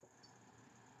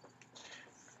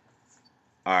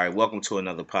All right, welcome to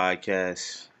another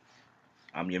podcast.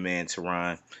 I'm your man,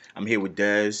 Teron. I'm here with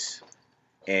Des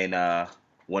and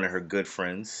one of her good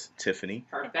friends, Tiffany.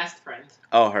 Her best friend.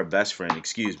 Oh, her best friend,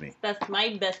 excuse me. That's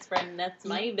my best friend. That's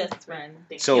my best friend.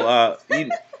 So,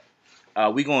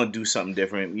 we going to do something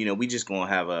different. You know, we just going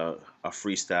to have a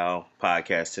freestyle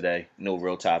podcast today. No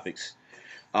real topics.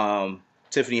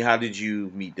 Tiffany, how did you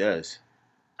meet Des?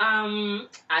 I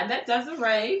met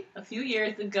Desiree a few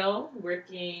years ago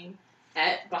working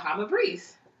at Bahama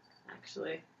Breeze,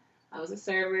 actually. I was a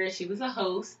server, she was a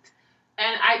host,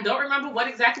 and I don't remember what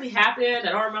exactly happened.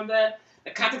 I don't remember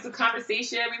the context of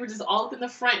conversation. We were just all up in the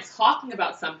front talking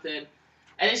about something,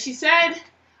 and then she said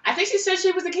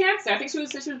she was a Cancer. I think she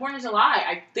said she was born in July.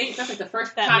 I think that's like the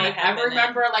first time I ever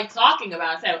remember like talking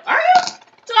about it. I said, "Are you?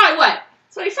 July what?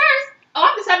 21st? Oh,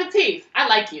 I'm the 17th. I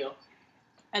like you."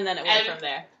 And then it went from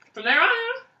there. From there on,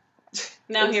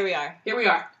 now here we are. Here we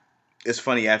are. It's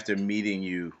funny, after meeting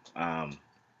you,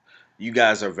 you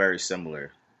guys are very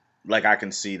similar. Like, I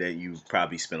can see that you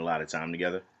probably spend a lot of time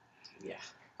together. Yeah.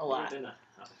 A lot.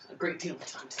 A great deal of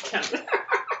time together.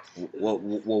 Well,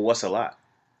 what's a lot?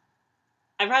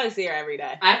 I probably see her every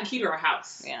day. I have a key to her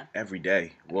house. Yeah. Every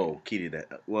day. Whoa, key to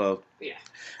that. Well, yeah.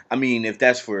 I mean, if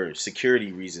that's for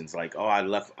security reasons, like, oh,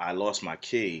 I lost my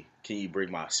key. Can you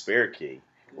bring my spare key?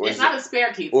 Or it's not a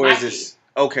spare key. It's or my is this key.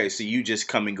 Okay? So you just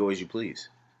come and go as you please.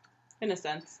 In a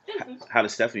sense. How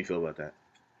does Stephanie feel about that?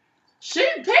 She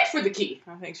didn't pay for the key.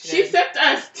 I think she sent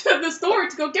us to the store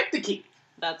to go get the key.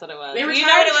 That's what it was. You know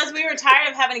what it was? We were tired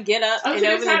of having to get up and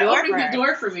open the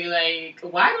door for me. Like,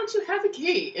 why don't you have a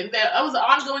key? And that was an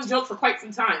ongoing joke for quite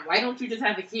some time. Why don't you just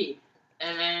have a key?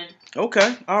 And then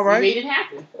okay, all right, we made it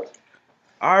happen.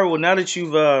 All right. Well, now that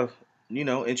you've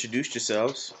introduced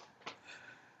yourselves,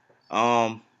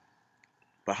 Bahama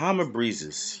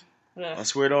Breezes. Yeah.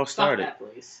 That's where it all started. Fuck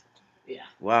that place. Yeah.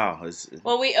 Wow.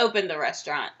 Well, we opened the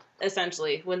restaurant,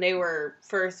 essentially, when they were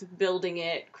first building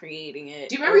it, creating it.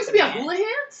 Do you remember it used to be on Hula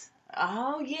Hands?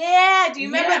 Oh, yeah. Do you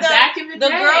remember back in the day,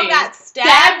 girl got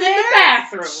stabbed in the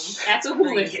bathroom at the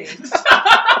Hula Hands?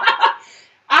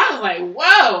 I was like,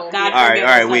 whoa. God, all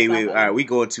right, wait. All right, we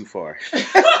going too far.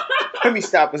 Let me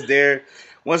stop us there.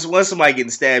 Once somebody getting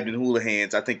stabbed in Hula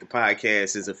Hands, I think the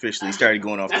podcast is officially started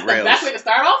going off the rails. That's the best way to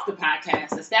start off the podcast,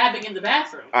 the stabbing in the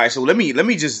bathroom. All right, so let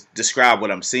me just describe what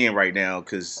I'm seeing right now,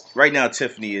 because right now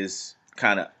Tiffany is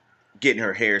kind of getting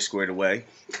her hair squared away.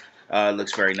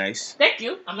 Looks very nice. Thank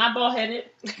you. I'm not bald-headed.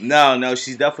 No,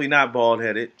 she's definitely not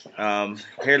bald-headed.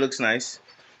 Hair looks nice.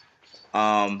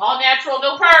 All natural,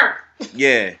 no perm.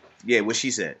 Yeah, what she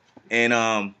said.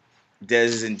 And Des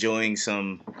is enjoying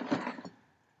some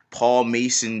Paul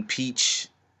Mason Peach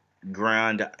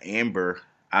Grand Amber.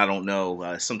 I don't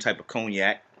know, some type of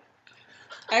cognac.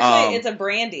 Actually, it's a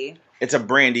brandy. It's a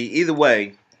brandy. Either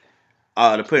way,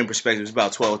 to put in perspective, it's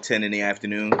about 12:10 in the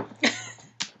afternoon.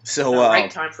 So, right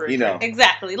time for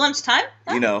exactly lunchtime.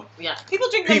 Huh? Yeah. People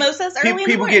drink mimosas early in the morning.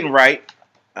 People getting right.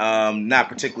 Not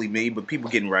particularly me, but people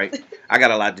getting right. I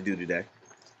got a lot to do today.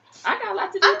 I got a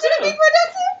lot to do I'm too. gonna be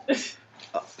productive.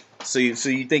 So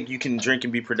you think you can drink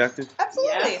and be productive?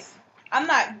 Absolutely. Yes. I'm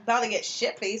not about to get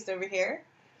shit faced over here.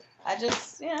 I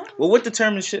just, Well, what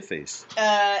determines shit face?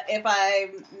 If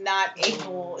I'm not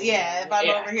able, if I'm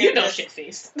over here. You know shit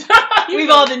face.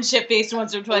 We've all been shit faced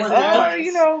once or twice.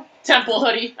 Temple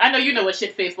hoodie. I know you know what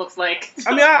shit face looks like.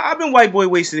 I mean, I've been white boy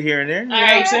wasted here and there. You know what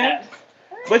I'm saying?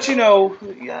 But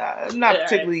not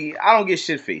particularly. I don't get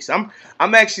shit faced. I'm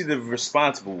actually the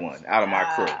responsible one out of my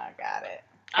crew. Got it.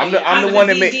 I'm the one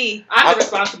that makes. I'm a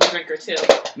responsible drinker too.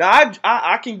 Now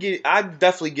I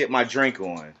definitely get my drink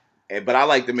on, but I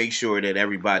like to make sure that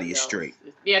everybody is straight.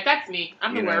 Yeah, that's me.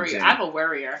 I'm the worrier. I'm a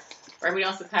worrier. Everybody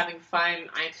else is having fun.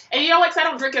 And you know what? 'Cause I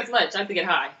don't drink as much. I have to get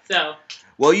high. So.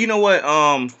 Well, you know what?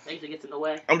 That usually gets in the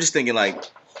way. I'm just thinking like, all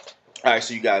right.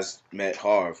 So you guys met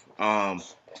Harv.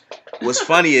 What's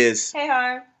funny is, hey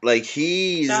Harv. Like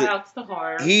shout outs to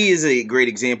Harv. He is a great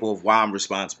example of why I'm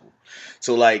responsible.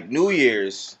 So like New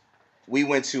Year's, we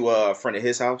went to a friend of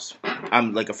his house.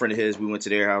 I'm like a friend of his. We went to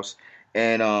their house,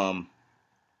 and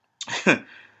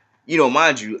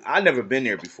mind you, I've never been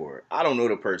there before. I don't know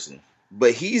the person,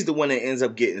 but he's the one that ends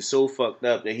up getting so fucked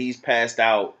up that he's passed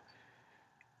out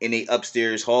in the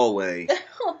upstairs hallway.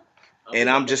 And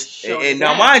I'm just, and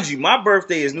now mind you, my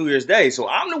birthday is New Year's Day, so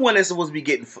I'm the one that's supposed to be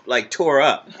getting like tore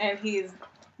up. And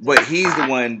but he's the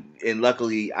one, and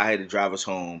luckily I had to drive us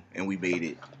home, and we made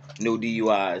it. No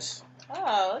DUIs.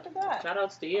 Oh, look at that! Shout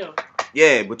outs to you.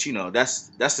 Yeah, but that's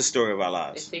the story of our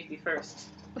lives. It's safety first.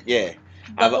 Yeah,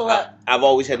 I've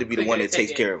always had to be the one that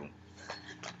takes care of them.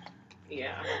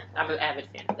 Yeah, I'm an avid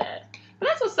fan of that. But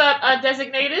that's what's up,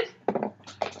 Designated.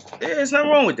 There's nothing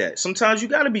wrong with that. Sometimes you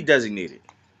gotta be designated.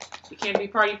 You can't be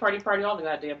party all the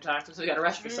goddamn time, so you gotta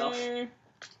rest yourself.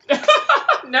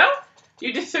 No?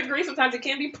 You disagree? Sometimes it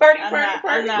can't be party.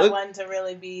 I'm not one to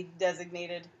really be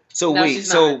designated. So No, wait,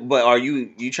 she's so not. but are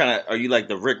you like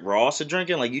the Rick Ross of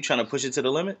drinking? Like you trying to push it to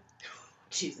the limit?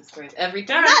 Jesus Christ. Every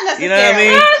time. Not necessarily. You know what I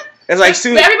mean? It's like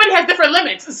soon. But everybody has different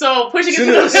limits, so pushing it to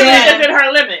the limit Yeah. isn't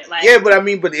her limit. Like, Yeah, but I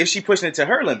mean, but if she pushing it to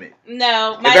her limit,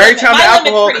 No. if every time the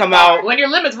alcohol come out, when your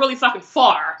limit's really fucking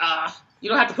far, you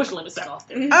don't have to push the limits that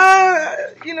often.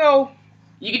 you know.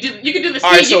 You can do the speed.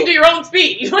 All right, you can do your own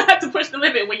speed. You don't have to push the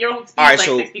limit when your own speed is like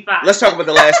 65. Let's talk about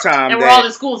the last time. And we're all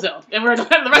in school zone, and the rest of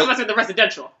us are in the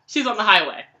residential. She's on the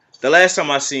highway. The last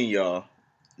time I seen y'all,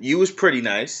 you was pretty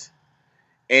nice,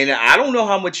 and I don't know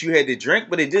how much you had to drink,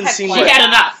 but it didn't seem She like had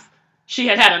enough. She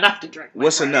had enough to drink.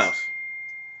 What's enough?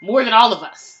 More than all of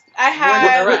us. I More than the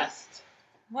had rest.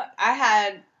 I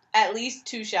had at least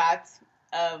 2 shots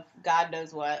of God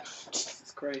knows what.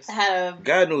 Jesus Christ. I had a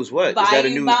God knows what. Is that a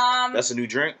Bayou new? Bomb. That's a new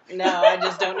drink. No, I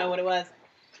just don't know what it was.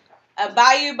 A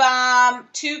Bayou Bomb,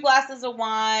 2 glasses of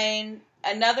wine,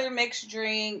 another mixed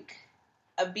drink,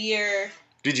 a beer.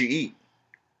 Did you eat?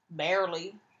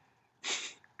 Barely.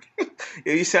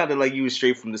 Yeah, you sounded like you was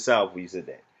straight from the South when you said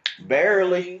that.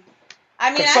 Barely. I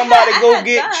mean, Could I somebody had, go I had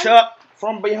get some. Chuck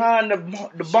from behind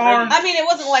the barn? I mean, it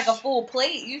wasn't like a full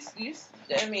plate.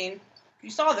 I mean, you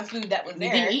saw the food that was You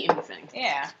there. didn't eat anything.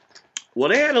 Yeah. Well,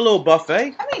 they had a little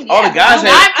buffet. I mean, All the guys Do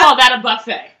had- not call that a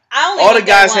buffet. All the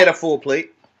guys had a full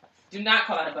plate. Do not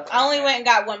call that a buffet. I only went and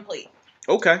got 1 plate,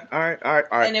 Okay, all right.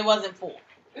 and it wasn't full.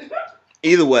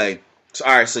 Either way, so,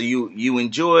 all right. So you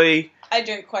enjoy. I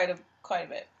drink quite a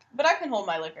bit, but I can hold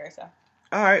my liquor. So.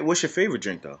 All right. What's your favorite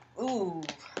drink though? Ooh.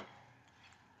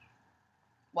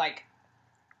 Like,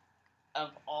 of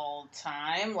all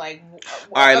time, like.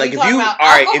 All right, like if you,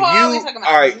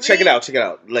 all right, check it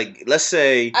out. Like, let's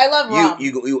say I love rum.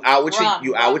 you out with Rum.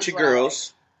 your Rum is what I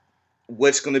girls.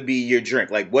 What's gonna be your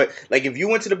drink? Like what? Like if you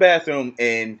went to the bathroom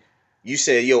and you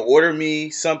said, "Yo, order me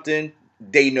something,"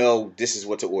 they know this is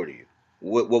what to order you.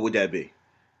 What would that be?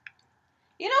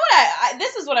 You know what? I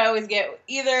this is what I always get.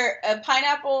 Either a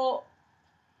pineapple.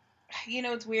 You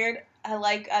know, it's weird.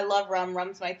 I love rum.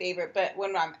 Rum's my favorite. But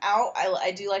when I'm out,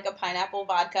 I do like a pineapple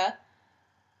vodka.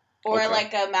 Or Okay.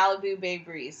 like a Malibu Bay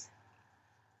Breeze.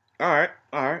 All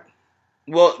right.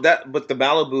 Well, but the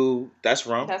Malibu, that's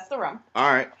rum. That's the rum.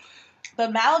 All right.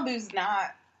 But Malibu's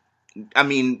not. I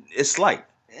mean, it's light.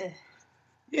 Ugh.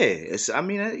 Yeah, it's. I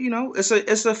mean, you know,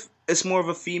 it's more of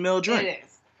a female drink.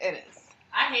 It is.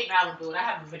 I hate Malibu and I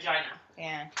have a vagina.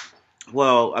 Yeah.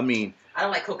 Well, I mean, I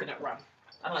don't like coconut rum.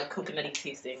 I don't like coconutty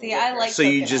tasting. See, I like so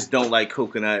you coconut. just don't like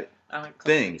coconut. I like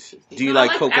things. tasting. Do you No, I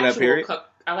like coconut, actual period?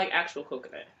 I like actual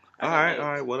coconut. I All don't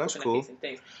right. like Well, that's coconut cool. tasting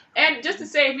things. And just to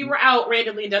say, if we were out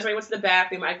randomly and Desiree went to the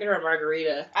bathroom, I'd get her a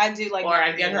margarita. I do like. Or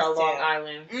I'd get her a margaritas, Long too.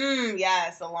 Island.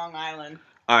 Yes, a Long Island.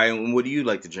 All right. And what do you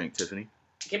like to drink, Tiffany?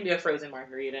 Give me a frozen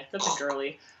margarita. Something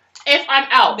girly. If I'm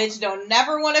out. Bitch, don't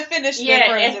never want to finish. the Yeah,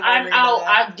 frozen if I'm margarita. out,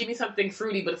 I'll give me something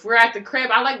fruity. But if we're at the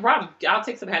crib, I like rum. I'll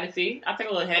take some Hennessy. I'll take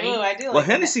a little Henny. Ooh, I do like Well,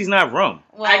 Hennessy's not rum.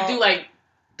 Well, I do like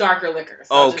darker liquors.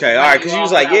 So just Okay, all right. Because you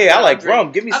was like, yeah, I like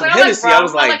rum. Give me some Hennessy. I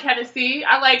was I like like, Hennessy.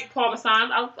 I like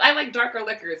Parmesan. I like darker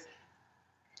liquors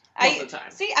most of the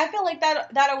time. See, I feel like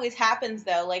that always happens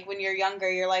though. Like when you're younger,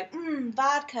 you're like,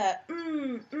 vodka,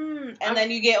 and then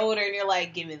you get older and you're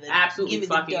like, give me the Absolutely give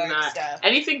me fucking the dark not. stuff.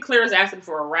 Anything clear is asking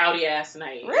for a rowdy ass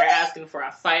night. Really? You're asking for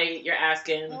a fight. You're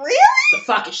asking, Really? the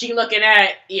fuck is she looking at?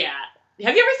 Yeah.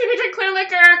 Have you ever seen me drink clear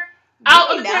liquor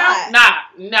out of the Maybe town? not.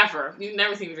 Nah, never. You've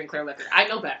never seen me drink clear liquor. I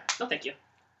know better. No, thank you.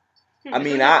 I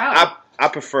mean, I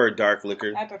prefer dark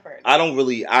liquor. I prefer it. I don't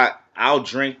really. I'll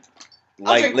drink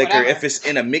light drink liquor whatever. if it's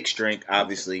in a mixed drink,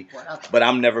 obviously. Whatever. But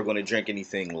I'm never going to drink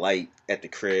anything light at the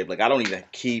crib. Like I don't even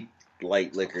keep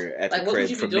light liquor at Like, the what crib would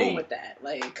you for be doing me. with that?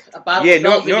 Like, a bottle Yeah, of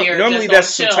Belvedere normally just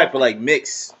that's on some chill. type of like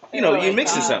mix. You know, Oh you're my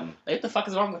mixing God. something. Like, what the fuck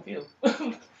is wrong with you?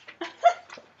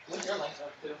 What's your life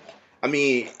up to? I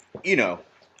mean, you know,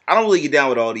 I don't really get down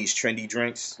with all these trendy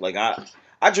drinks. Like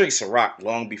I drink Ciroc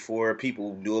long before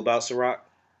people knew about Ciroc.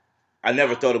 I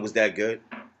never thought it was that good.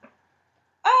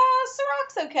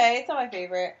 Ciroc's okay. It's not my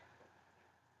favorite.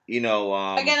 You know,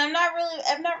 Again, I'm not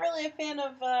really a fan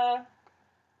of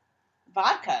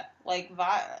vodka. Like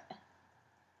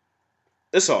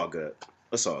it's all good.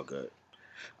 It's all good.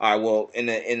 All right. Well, in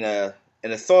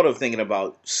the thought of thinking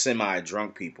about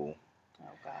semi-drunk people, Oh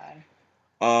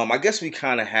God. I guess we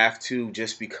kind of have to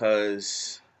just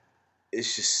because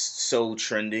it's just so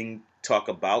trending. Talk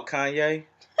about Kanye.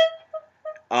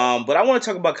 But I want to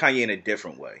talk about Kanye in a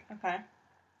different way. Okay.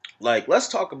 Like, let's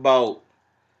talk about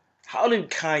how did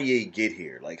Kanye get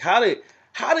here? Like, how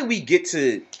did we get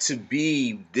to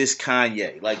be this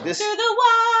Kanye? Like this Through the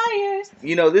wires.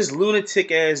 You know, this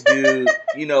lunatic ass dude,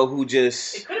 you know, who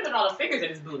just It could have been all the fingers in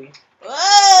his booty.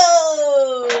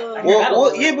 Whoa.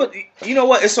 well, yeah, but you know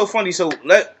what? It's so funny. So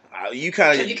you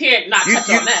kind of You can't not touch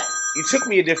on that. You took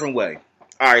me a different way.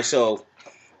 All right, so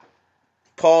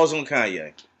pause on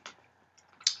Kanye.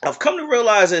 I've come to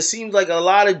realize that it seems like a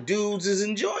lot of dudes is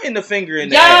enjoying the finger in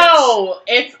the ass. Yo,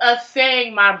 it's a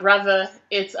thing, my brother.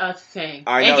 It's a thing.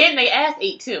 All right, and now- getting they ass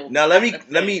ate too. Now let That's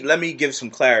a thing. me give some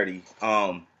clarity.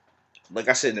 Like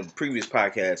I said in the previous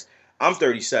podcast, I'm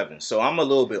 37, so I'm a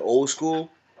little bit old school.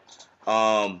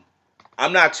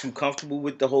 I'm not too comfortable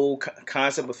with the whole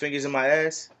concept of fingers in my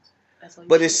ass. That's what you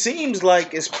But it should do. seems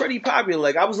like it's pretty popular.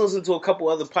 Like I was listening to a couple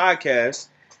other podcasts,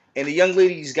 and the young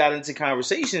ladies got into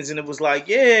conversations, and it was like,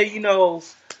 yeah, you know,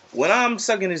 when I'm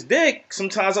sucking his dick,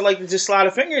 sometimes I like to just slide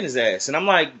a finger in his ass, and I'm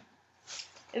like,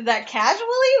 Is that casually?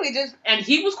 We just And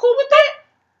he was cool with that?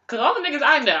 Because all the niggas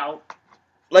I know,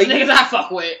 like, niggas I fuck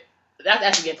with, that's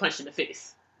actually get punched in the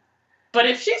face. But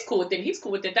if she's cool with it, he's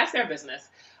cool with it, that's their business.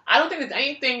 I don't think there's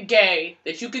anything gay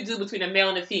that you could do between a male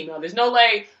and a female. There's no,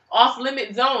 like,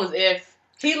 off-limit zones. If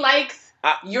he likes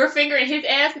your finger in his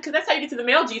ass, because that's how you get to the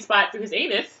male G-spot through his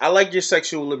anus. I like your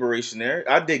sexual liberation there.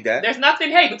 I dig that. There's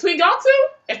nothing, hey, between y'all two,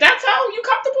 if that's how you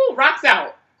comfortable, rocks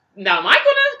out. Now, am I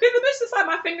gonna be the bitch to slide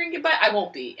my finger in your butt? I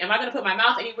won't be. Am I gonna put my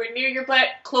mouth anywhere near your butt?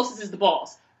 Closest is the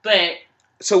balls. But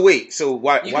So wait, so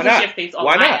why you why can put not? your face on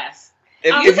Why my not? ass.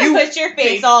 you can put your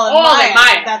face all in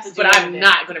my ass. That's what but you I'm do.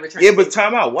 not gonna return. Yeah, the but favor.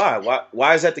 time out.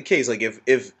 Why is that the case? Like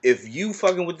if you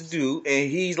fucking with the dude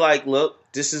and he's like, look,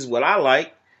 this is what I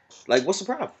like what's the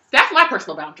problem? That's my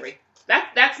personal boundary.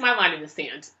 That's my line in the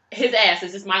sand. His ass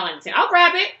is just my line in the sand. I'll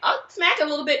grab it. I'll smack it a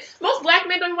little bit. Most black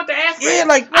men don't even want their ass grabbed. Yeah,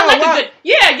 like, I like why? a good.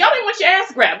 Yeah, y'all don't want your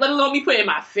ass grabbed, let alone me putting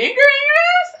my finger in your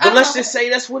ass. But let's just say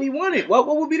that's what he wanted. What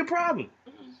would be the problem?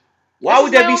 Why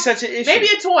would that be such an issue? Maybe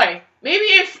a toy. Maybe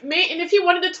if he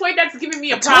wanted a toy, that's giving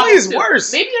me a toy problem. is too.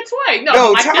 worse. Maybe a toy. No,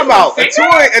 No, like talk this about little a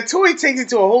finger? toy. A toy takes it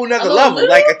to a whole nother A little level. lube?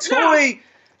 Like a toy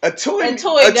toy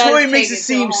does makes take it it to a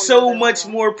seem whole so nother much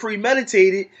level. more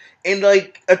premeditated, and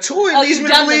like a toy Oh, leads you've me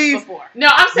to done this believe. before. No,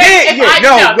 I'm saying Yeah, I'm no,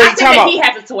 not wait, saying time that out. he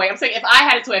has a toy. I'm saying if I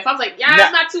had a toy, if I was like, yeah, Nah.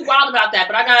 I'm not too wild about that,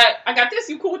 but I got this.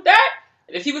 You cool with that?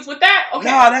 And if he was with that, okay.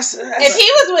 No, that's If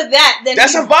he was with that, then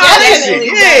That's he's a violation, definitely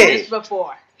yeah. done this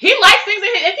before. He likes things in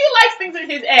his. If he likes things in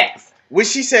his ass, when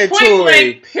she said point toy.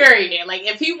 blank, period. Like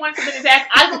if he wants something in his ass,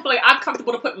 I don't feel like I'm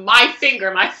comfortable to put my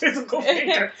physical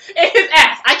finger, in his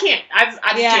ass. I can't. I just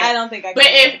Yeah, can't. I don't think I But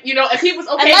can. if he was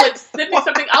okay Unless- with slipping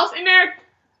something else in there,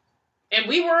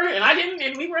 and I didn't,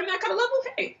 and we were in that kind of level,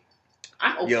 hey,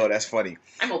 I'm open. Yo, that's funny.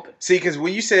 I'm open. See, because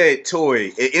when you said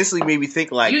toy, it instantly made me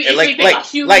think like, You instantly think a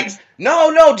huge-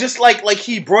 no, just like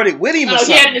he brought it with him or Oh, he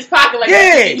something. had it in his pocket like Yeah.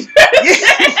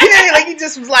 that. yeah, like he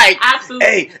just was like,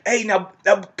 Absolutely. hey, now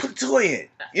put a toy in.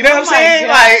 You know what Oh I'm my saying?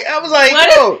 God. Like I was like,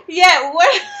 What yo, Yeah,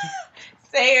 what?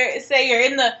 say you're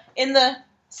in the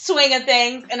swing of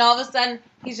things, and all of a sudden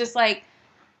he's just like,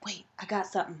 "Wait, I got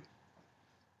something.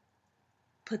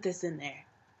 Put this in there."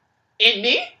 In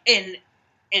me, In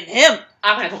him.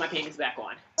 I'm gonna put my panties back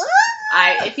on.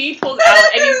 If he pulls out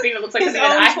anything that looks like His something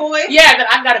that own toy. that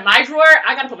I've got in my drawer,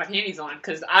 I gotta put my panties on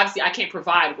because obviously I can't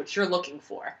provide what you're looking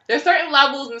for. There's certain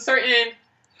levels and certain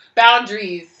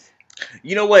boundaries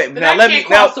you know what? that Now I let can't me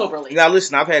now. cross overly. Now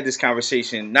listen, I've had this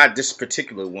conversation, not this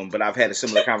particular one, but I've had a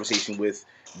similar conversation with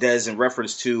Des in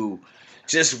reference to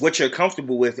just what you're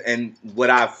comfortable with, and what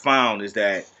I've found is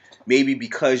that maybe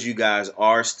because you guys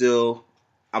are still,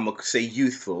 I'm gonna say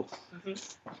youthful,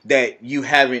 that you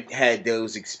haven't had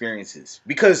those experiences.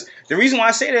 Because the reason why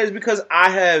I say that is because I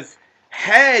have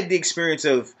had the experience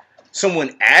of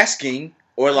someone asking,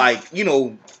 or like, you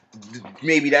know,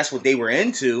 maybe that's what they were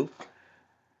into.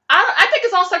 I think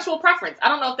it's all sexual preference. I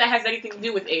don't know if that has anything to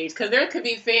do with age, because there could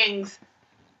be things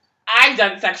I've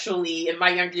done sexually in my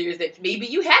younger years that maybe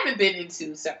you haven't been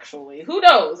into sexually. Who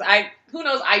knows? Who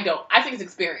knows? I don't. I think it's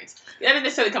experience. It doesn't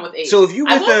necessarily come with age. So if you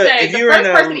I with will a, say if the you're first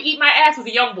in person to a, eat my ass was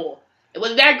a young bull. It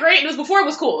wasn't that great, and it was before it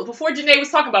was cool. It was before Janae was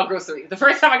talking about groceries. The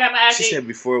first time I got my ass she ate. said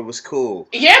before it was cool.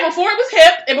 Yeah, before it was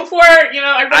hip, and before,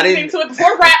 everybody was into it,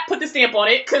 before rap put the stamp on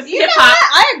it, because You know hip-hop, what?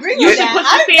 I agree with you should that. put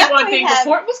I the stamp on definitely things. have-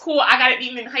 Before it was cool, I got it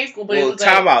even in high school, but it Well, was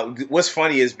time like, out. What's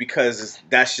funny is because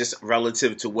that's just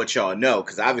relative to what y'all know.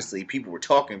 Because obviously people were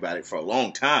talking about it for a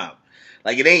long time.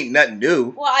 Like it ain't nothing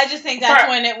new. Well, I just think that's For-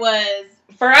 when it was.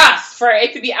 for us, for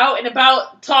it to be out and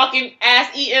about, talking, ass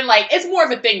eating, like, it's more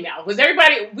of a thing now. Because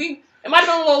everybody, It might have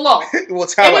been a little low. Well,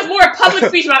 it was more a public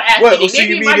speech about ass eating. So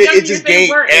Maybe you in my mean young it just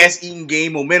years ass eating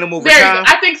gained momentum over there time?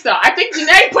 I think so. I think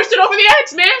Janae pushed it over the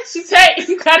edge, man. She said,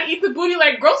 "You gotta eat the booty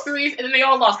like groceries," and then they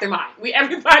all lost their mind.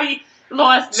 Everybody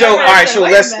lost. So all right, so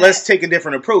Wait let's take a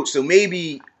different approach. So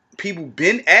maybe people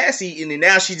been ass eating, and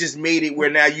now she just made it where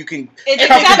now you can. It's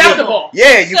acceptable.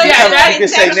 Yeah, you so can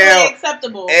it's say now.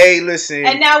 Acceptable. Hey, listen.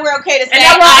 And now we're okay to say and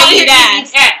now we're I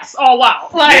eat ass. Oh wow,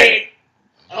 like.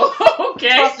 Oh, okay.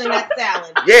 Tossing that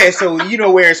salad. Yeah,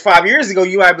 so whereas 5 years ago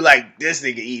you might be like, this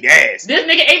nigga eat ass. This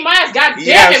nigga ate my ass. God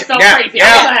damn, it's so crazy.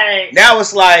 Now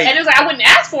it's like, and it's like I wouldn't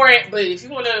ask for it, but if you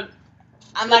want to,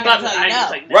 I'm not gonna tell you no.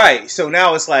 Like, no. Right. So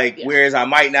now it's like, whereas I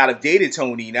might not have dated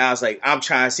Tony, now it's like I'm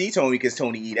trying to see Tony because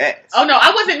Tony eat ass. Oh no,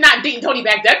 I wasn't not dating Tony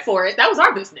back then for it. That was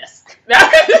our business.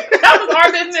 That was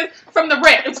our business from the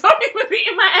rip. If Tony was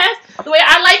eating my ass the way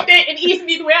I liked it and eating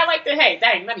me the way I liked it, hey,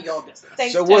 that ain't none of your business.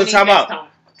 Thanks, so what? Time out. Tony.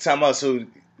 So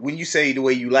when you say the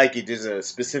way you like it, there's a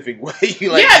specific way you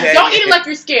like it. Yeah, don't eat it like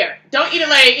you're scared. Don't eat it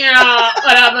like,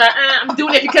 I'm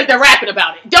doing it because they're rapping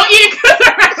about it. Don't eat it because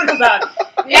they're rapping about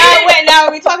it. Now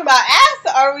are we talking about ass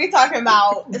or are we talking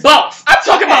about... Both. I'm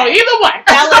talking about either one.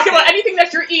 I'm talking about anything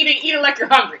that you're eating, eat it like you're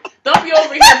hungry. Don't be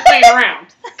over here playing around.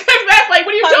 Because that's like,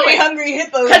 what are you doing? Hungry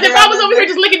hippos. Because if I was over here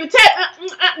just licking the tip,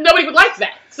 nobody would like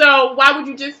that. So why would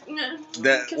you just... all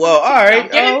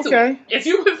right. Get into okay. it. If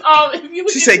you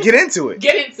was she said get into it.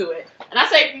 Get into it. And I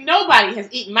say, nobody has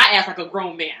eaten my ass like a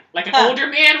grown man. Like an older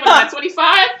man when I'm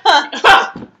 25.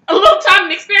 A little time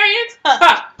and experience.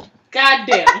 God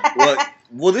damn.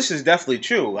 Well, this is definitely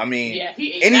true. I mean, yeah,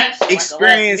 he ate any that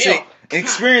shit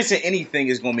experiencing anything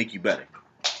is going to make you better.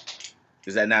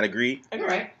 Is that not agreed? You're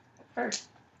right. First.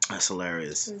 That's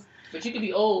hilarious. But you could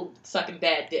be old sucking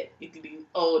bad dick. You could be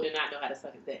old and not know how to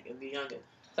suck a dick and be younger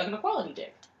sucking a quality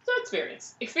dick. So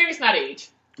experience. Experience, not age.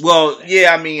 Well,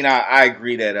 yeah, I mean, I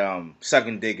agree that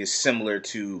sucking dick is similar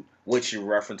to what you're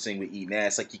referencing with eating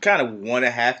ass. Like, you kind of want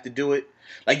to have to do it.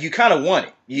 Like, you kind of want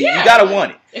it. You got to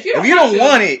want it. If you don't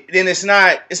want it, then it's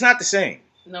not the same.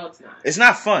 No, it's not. It's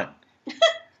not fun.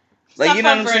 Like, you know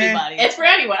what I'm saying? Anybody. It's for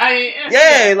anyone. I mean,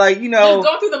 yeah, like, you know. Just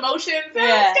go through the motions.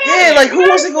 Yeah, like, who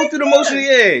wants to go through the motions?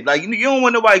 Yeah, like, you don't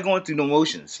want nobody going through the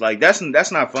motions. Like, that's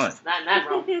not fun. Not in that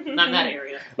room. Not in that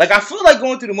area. Like, I feel like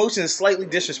going through the motions is slightly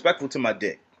disrespectful to my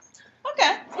dick.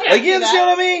 Okay. Yeah, like, you understand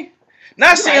what I mean?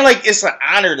 Not saying, like, it's an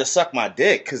honor to suck my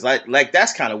dick, because, like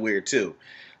that's kind of weird, too.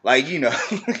 Like, you know,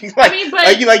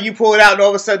 like you pull it out and all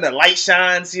of a sudden the light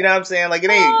shines, you know what I'm saying? Like,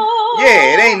 it ain't,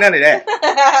 it ain't none of that.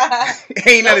 It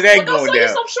ain't none of that going down. Don't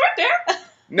yourself short there.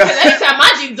 No. Anytime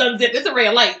my jeans unzip, it's a ray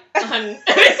of light. Anytime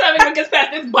anyone gets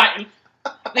past this button,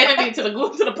 they done made it to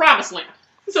the promised land.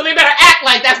 So they better act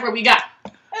like that's where we got.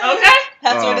 Okay?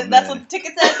 That's what the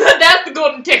ticket says? That's the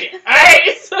golden ticket.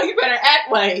 Alright? So you better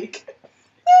act like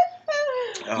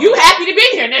you happy to be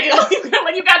here, nigga.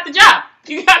 When you got the job.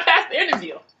 You got past the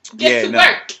interview. Get to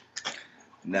work.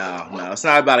 No. It's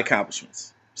not about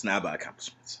accomplishments.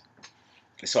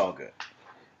 It's all good.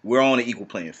 We're on an equal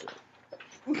playing field.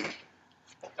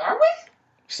 Are we?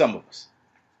 Some of us.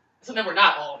 So then we're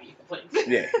not all on equal playing field.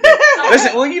 Yeah.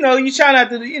 Listen, well, you try not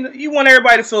to, you want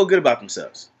everybody to feel good about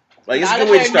themselves. Like, it's a good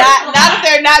way to start. Not if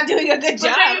they're not doing a good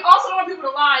job. But then you also don't want people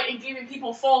to lie and giving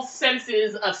people false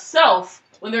senses of self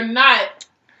when they're not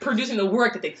producing the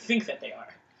work that they think that they are.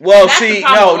 Well, see,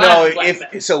 no.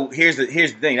 So here's the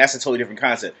thing. That's a totally different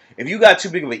concept. If you got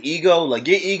too big of an ego, like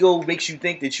your ego makes you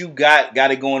think that you got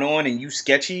it going on and you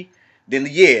sketchy,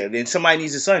 then somebody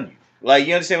needs to sun you. Like,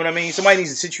 you understand what I mean? Somebody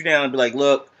needs to sit you down and be like,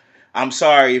 look, I'm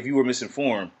sorry if you were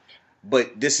misinformed,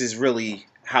 but this is really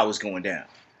how it's going down.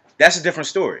 That's a different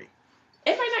story.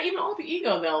 It might not even all be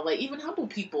ego though. Like, even humble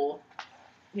people,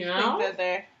 you know,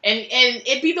 and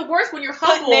it'd be the worst when you're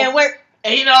humble.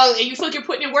 And you know, and you feel like you're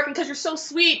putting in work because you're so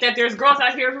sweet that there's girls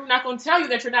out here who are not going to tell you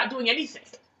that you're not doing anything.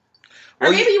 Or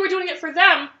maybe you were doing it for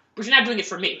them, but you're not doing it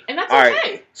for me. And that's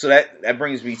okay. Right. So that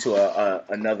brings me to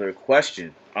another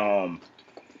question. I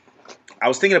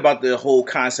was thinking about the whole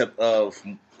concept of,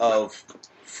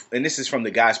 and this is from the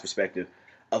guy's perspective,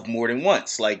 of more than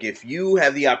once. Like, if you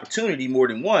have the opportunity more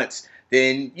than once,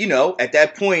 then, you know, at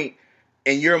that point,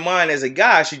 in your mind as a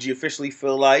guy, should you officially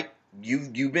feel like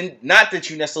you've been, not that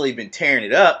you necessarily been tearing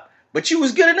it up, but you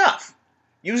was good enough.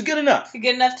 You was good enough. You're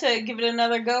good enough to give it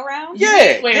another go round?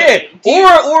 Yeah,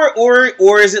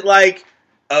 Or is it like,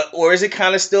 or is it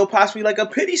kind of still possibly like a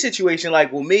pity situation?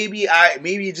 Like, well, maybe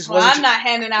it just wasn't. I'm not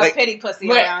handing out pity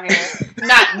pussy around here.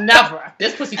 Never.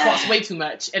 This pussy costs way too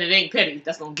much, and it ain't pity.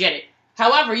 That's gonna get it.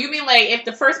 However, you mean like if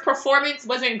the first performance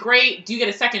wasn't great, do you get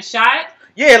a second shot?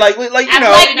 Yeah, like you know.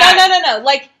 Like no.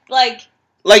 Like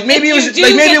Like maybe it was If you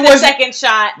like do maybe get it the wasn't. second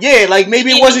shot. Yeah, like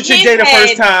maybe it in wasn't your his day the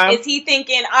first head, time. Is he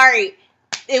thinking, all right,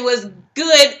 it was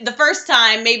good the first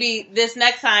time, maybe this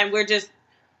next time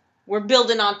we're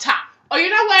building on top. Oh, you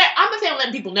know what? I'm a fan of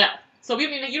letting people know. So you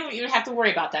don't even have to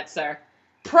worry about that, sir.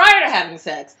 Prior to having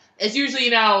sex, it's usually,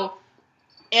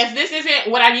 if this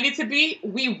isn't what I need it to be,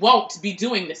 we won't be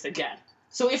doing this again.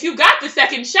 So if you got the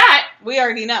second shot, We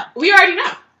already know. we already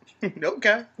know.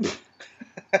 Okay.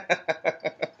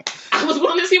 I was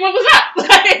willing to see what was up.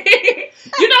 Like,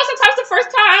 sometimes the first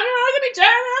time, I can be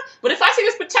jamming. But if I see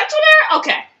this potential there,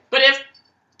 okay. But if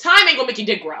time ain't gonna make your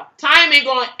dick grow, time ain't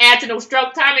gonna add to no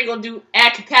stroke, time ain't gonna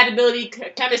add compatibility,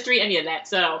 chemistry, any of that.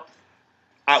 So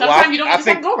sometimes you don't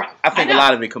just go wrong. I think a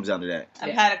lot of it comes down to that.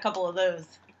 I've had a couple of those.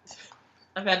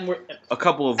 I've had more. A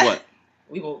couple of what?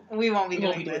 We won't be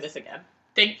doing this again.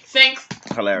 Thanks.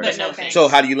 Hilarious. But no thanks. So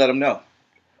how do you let them know?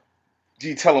 Do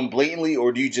you tell them blatantly,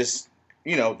 or do you just,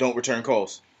 don't return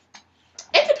calls?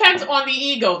 It depends on the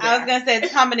ego there. I was gonna say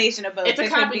it's a combination of both. It's a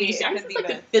combination. I It just could like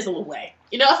be to both. fizzle away.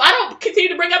 If I don't continue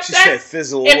to bring up She said sex,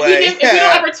 fizzle if away. we don't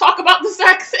ever talk about the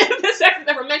sex, if the sex is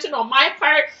never mentioned on my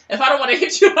part, if I don't want to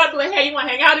hit you up, like, hey, you want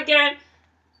to hang out again?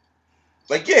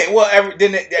 Like, yeah, well,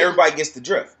 then everybody gets the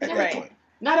drift at that Right. point.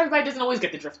 Not everybody doesn't always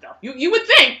get the drift, though. You would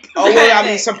think. Oh, well, I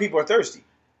mean, some people are thirsty.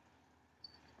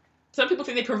 Some people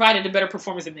think they provided a better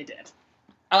performance than they did.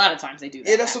 A lot of times they do that.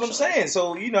 Yeah, that's what I'm actually. saying.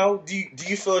 So, do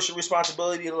you feel it's your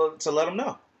responsibility to let them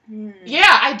know? Yeah,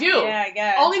 I do. Yeah, I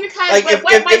guess. Only because Like,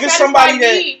 what if might it's satisfy somebody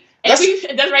me, and we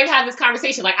doesn't even have this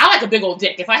conversation. Like, I like a big old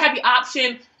dick. If I had the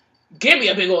option, give me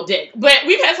a big old dick. But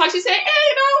we've had times she said,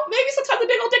 hey, maybe sometimes a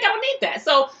big old dick, I don't need that.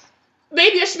 So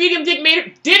maybe a medium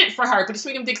dick did it for her, but the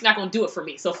medium dick's not going to do it for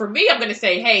me. So for me, I'm going to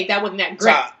say, hey, that wasn't that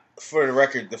great. For the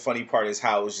record, the funny part is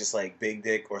how it was just like big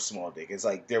dick or small dick. It's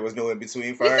like there was no in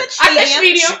between for her. I said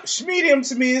medium. Medium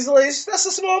to me is like, that's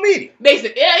a small medium.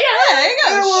 Basic. Yeah. There you go.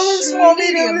 Yeah, well, small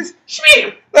medium.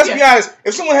 Medium. Let's be honest.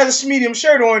 If someone has a medium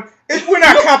shirt on, we're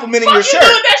not complimenting your shirt. You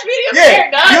do that medium Yeah.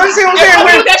 shirt, dog. You understand what I'm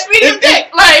saying? You that medium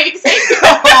dick. Like,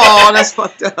 Oh, that's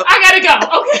fucked up. I gotta go.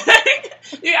 Okay.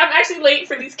 Yeah, I'm actually late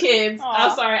for these kids.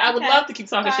 I'm sorry. I would okay. love to keep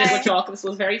talking shit with y'all because this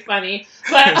was very funny.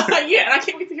 But yeah, and I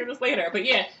can't wait to hear this later. But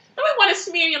yeah, no one wants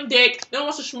a medium dick. No one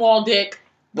wants a small dick.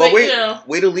 But, Well,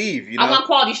 way to leave. I want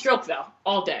quality stroke though,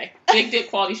 all day. Big dick,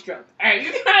 quality stroke. All right,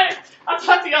 you guys. I'll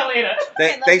talk to y'all later.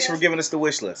 Thanks for giving us the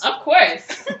wish list. Of course.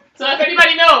 So if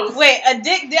anybody knows, Wait, a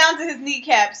dick down to his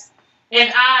kneecaps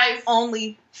and eyes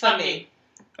only for me.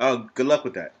 Oh, good luck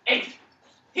with that. Hey,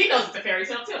 he knows it's a fairy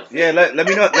tale too. Yeah, let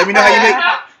me know. Let me know how you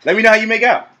make. Let me know how you make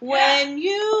out. When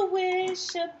you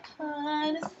wish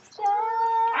upon a star.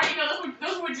 I already know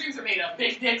those were dreams are made of.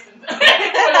 Big dicks and little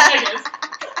niggas.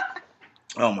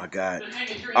 Oh my God. The nigga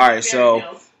dreams All right, of so.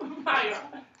 fairy tales. Bye.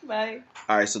 Bye.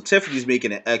 All right, so Tiffany's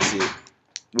making an exit.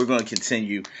 We're going to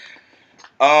continue.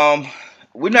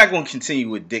 We're not going to continue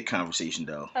with dick conversation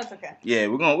though. That's okay. Yeah,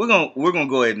 we're gonna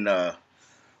go ahead and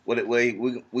we're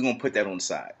gonna put that on the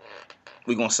side.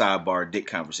 We're gonna sidebar dick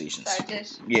conversations. Side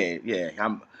dish. Yeah.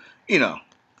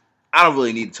 I don't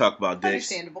really need to talk about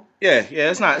dicks. Understandable. Yeah,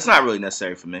 it's not really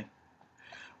necessary for me.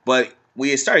 But we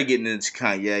had started getting into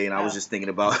Kanye, and I was just thinking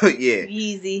about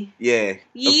Yeezy. Yeah.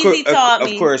 Yeezy taught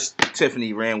me. Of course,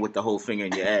 Tiffany ran with the whole finger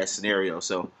in your ass scenario,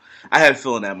 so I had a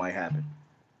feeling that might happen.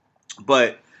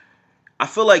 But I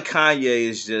feel like Kanye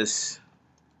is just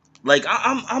like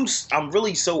I'm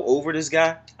really so over this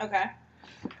guy. Okay.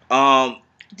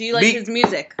 Do you like his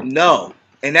music? No,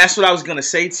 and that's what I was gonna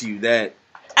say to you that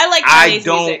I like. I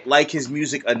don't music. like his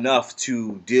music enough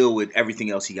to deal with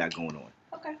everything else he got going on.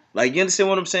 Okay. Like, you understand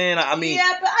what I'm saying? I mean,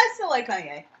 yeah, but I still like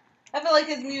Kanye. I feel like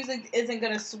his music isn't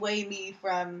gonna sway me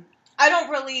from.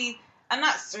 I'm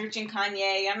not searching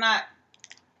Kanye. I'm not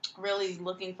really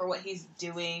looking for what he's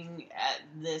doing at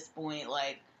this point.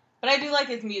 But I do like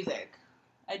his music.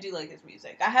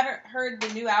 I haven't heard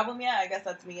the new album yet. I guess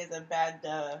that's me as a bad.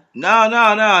 No.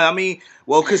 I mean,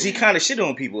 well, because he kind of shit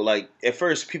on people. Like, at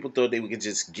first, people thought they could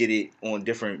just get it on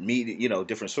different media,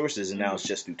 different sources, and now it's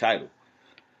just through Tidal.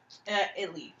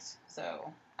 It leaks.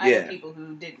 So I know people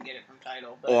who didn't get it from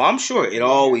Tidal. But I'm sure it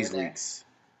always leaks.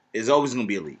 It's always gonna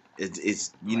be a leak.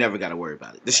 It's you never got to worry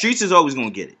about it. The streets is always gonna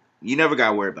get it. You never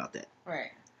got to worry about that.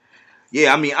 Right.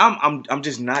 Yeah, I mean, I'm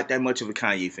just not that much of a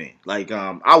Kanye fan. Like,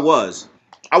 I was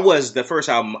the first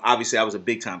album. Obviously, I was a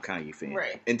big time Kanye fan.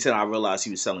 Right. Until I realized he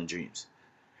was selling dreams,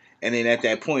 and then at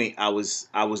that point, I was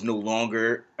no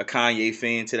longer a Kanye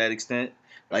fan to that extent.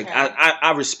 Like,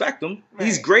 I respect him. Right.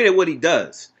 He's great at what he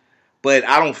does, but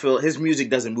I don't feel his music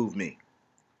doesn't move me.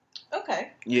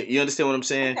 Okay. You understand what I'm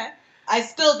saying? Okay. I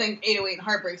still think 808 and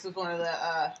Heartbreaks was one of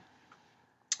the.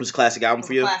 It was a classic album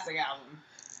for you. Classic album.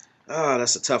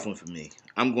 That's a tough one for me.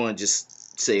 I'm going to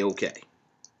just say okay.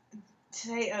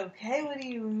 Say okay? What do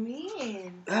you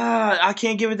mean? I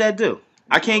can't give it that due.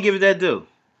 I can't give it that due.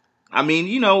 I mean,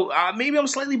 you know, maybe I'm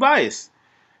slightly biased.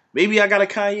 Maybe I got a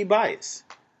Kanye bias.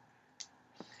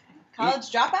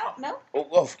 College Dropout? No?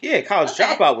 Oh, yeah, College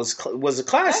Dropout was a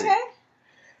classic. Okay.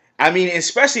 I mean,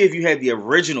 especially if you had the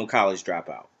original College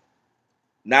Dropout.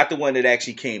 Not the one that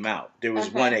actually came out. There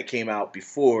was one that came out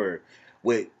before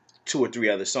with 2 or 3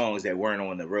 other songs that weren't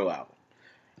on the real album.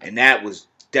 And that was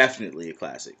definitely a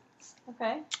classic.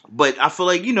 Okay. But I feel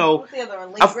like, you know... What's the other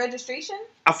one? Late Registration?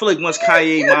 I feel like once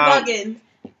Kanye... You're bugging.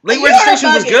 Late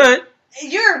Registration was good.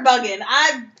 You're bugging.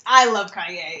 I love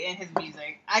Kanye and his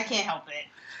music. I can't help it.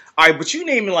 All right, but you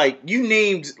named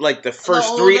the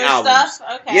first 3 albums.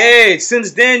 Stuff? Okay. Yeah,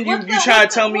 since then you trying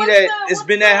to tell me that it's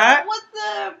been that hot?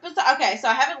 Okay, so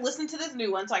I haven't listened to this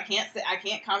new one, so I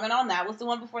can't comment on that. What's the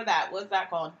one before that? What's that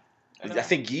called? I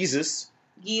think Jesus.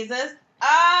 Jesus.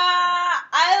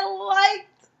 I liked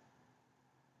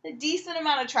a decent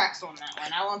amount of tracks on that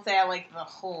one. I won't say I liked the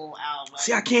whole album.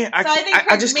 See, I can't.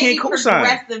 I just can't co-sign.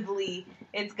 Progressively,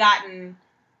 it's gotten.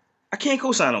 I can't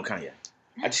co-sign on Kanye.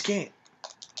 I just can't.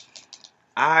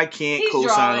 I can't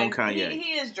co-sign on Kanye.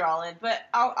 He is drawing, but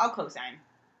I'll co-sign.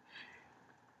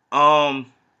 All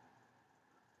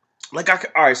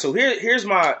right. So here's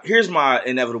my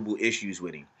inevitable issues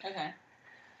with him. Okay.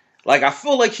 Like, I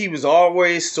feel like he was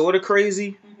always sort of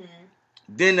crazy.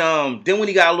 Mm-hmm. Then when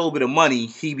he got a little bit of money,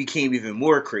 he became even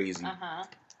more crazy. I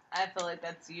feel like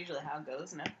that's usually how it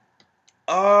goes,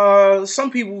 no?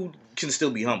 Some people can still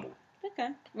be humble. Okay.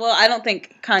 Well, I don't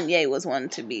think Kanye was one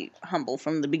to be humble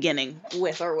from the beginning,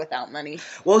 with or without money.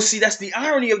 Well, see, that's the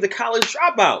irony of the College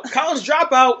Dropout. College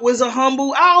Dropout was a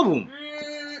humble album.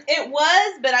 It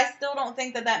was, but I still don't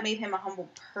think that made him a humble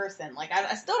person. Like,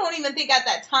 I still don't even think at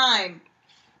that time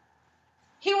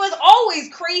he was always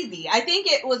crazy. I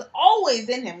think it was always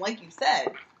in him, like you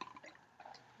said.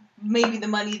 Maybe the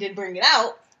money did bring it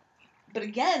out. But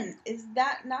again, is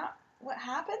that not what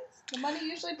happens? The money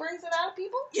usually brings it out of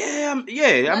people? Yeah.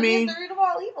 Money I mean, is the root of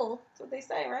all evil. That's what they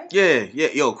say, right? Yeah.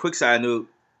 Yo, quick side note.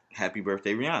 Happy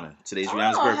birthday, Rihanna. Today's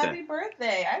Rihanna's birthday. Happy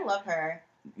birthday. I love her.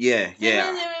 Yeah.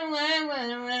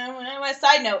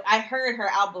 Side note, I heard her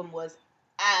album was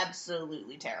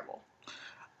absolutely terrible.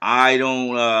 I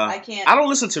don't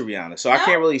listen to Rihanna, so I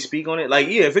can't really speak on it. Like,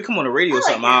 yeah, if it come on the radio or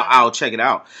something, I'll check it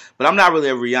out. But I'm not really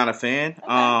a Rihanna fan.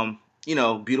 Okay. You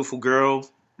know, beautiful girl.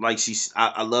 Like,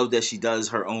 I love that she does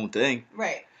her own thing.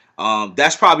 Right.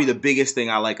 That's probably the biggest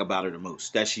thing I like about her the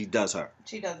most. That she does her.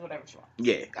 She does whatever she wants.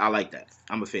 Yeah, I like that.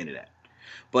 I'm a fan of that.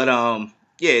 But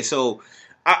yeah. So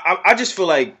I just feel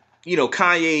like, you know,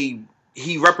 Kanye,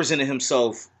 he represented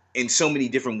himself in so many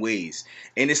different ways,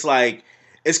 and it's like.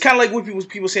 It's kind of like what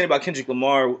people saying about Kendrick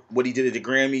Lamar, what he did at the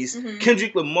Grammys. Mm-hmm.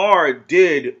 Kendrick Lamar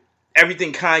did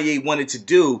everything Kanye wanted to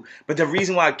do, but the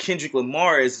reason why Kendrick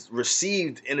Lamar is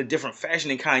received in a different fashion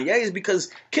than Kanye is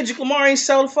because Kendrick Lamar ain't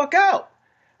sell the fuck out.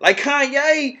 Like,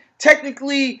 Kanye,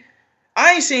 technically,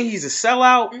 I ain't saying he's a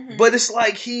sellout, but it's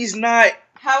like he's not...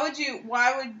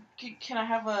 Can I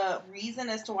have a reason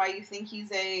as to why you think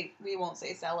he's we won't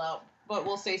say sellout, but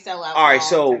we'll say sellout. All right,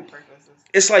 so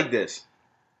it's like this.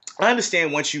 I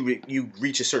understand once you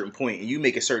reach a certain point and you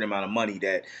make a certain amount of money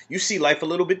that you see life a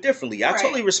little bit differently. I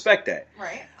totally respect that.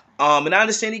 Right. And I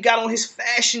understand he got on his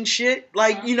fashion shit,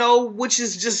 like, you know, which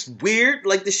is just weird.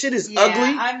 Like, the shit is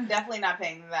ugly. I'm definitely not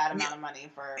paying that amount of money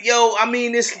for... Yo, I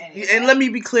mean, and let me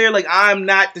be clear, like, I'm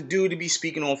not the dude to be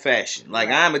speaking on fashion. Like,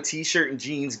 I'm a t-shirt and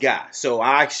jeans guy, so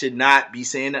I should not be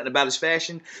saying nothing about his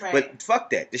fashion. Right. But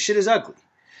fuck that. The shit is ugly.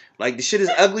 Like, the shit is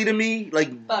ugly to me.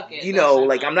 Like, you know,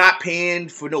 like, I'm not paying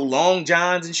for no long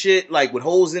johns and shit, like, with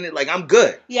holes in it. Like, I'm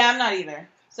good. Yeah, I'm not either.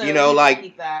 So, you know, like,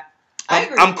 keep that.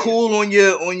 I'm cool on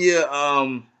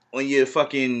your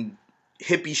fucking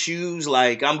hippie shoes.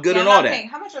 Like, I'm good on all that.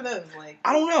 How much are those? Like,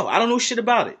 I don't know. I don't know shit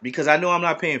about it because I know I'm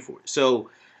not paying for it.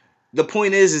 So, the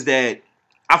point is that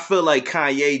I feel like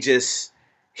Kanye just...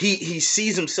 He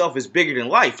sees himself as bigger than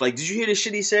life. Like, did you hear the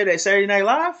shit he said at Saturday Night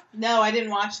Live? No, I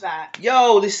didn't watch that.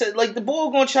 Yo, they said, like, the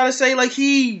boy gonna try to say, like,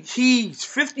 he's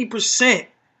 50%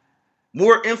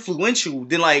 more influential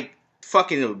than, like,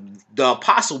 fucking the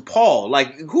Apostle Paul.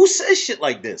 Like, who says shit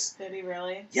like this? Did he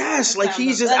really? Yes, like,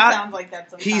 he's just out.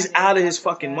 He's out of his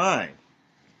fucking mind.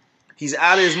 He's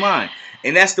out of his mind.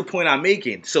 And that's the point I'm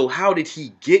making. So how did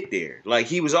he get there? Like,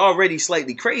 he was already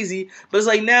slightly crazy, but it's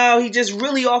like now he just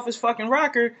really off his fucking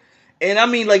rocker. And I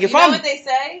mean, like, if you know what they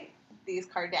say? These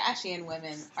Kardashian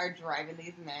women are driving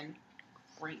these men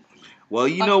crazy. Well,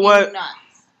 you know what? Nuts.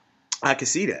 I can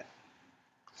see that.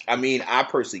 I mean, I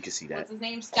personally can see that. What's his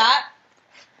name? Scott?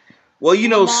 Well, you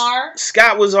know, Lamar,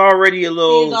 Scott was already a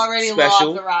little he's already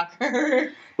special. off the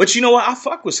rocker. But you know what? I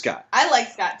fuck with Scott. I like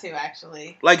Scott too,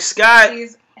 actually. Like Scott,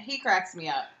 He cracks me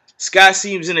up. Scott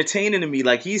seems entertaining to me.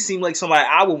 Like he seemed like somebody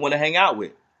I would want to hang out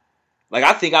with. Like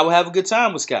I think I would have a good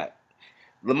time with Scott.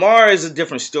 Lamar is a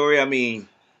different story. I mean,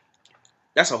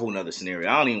 that's a whole nother scenario.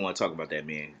 I don't even want to talk about that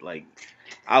man. Like,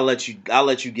 I'll let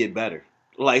you get better.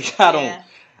 Like I don't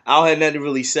have nothing to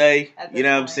really say. You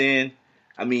know what I'm saying?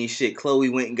 I mean, shit. Chloe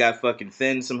went and got fucking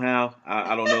thin somehow.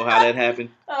 I don't know how that happened.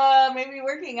 Maybe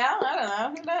working out. I don't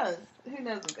know. Who knows? Who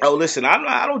knows? Oh, listen.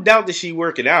 I don't doubt that she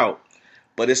working out,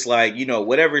 but it's like, you know,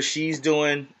 whatever she's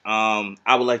doing.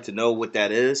 I would like to know what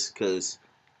that is, because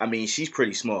I mean, she's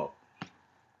pretty small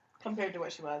compared to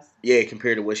what she was. Yeah,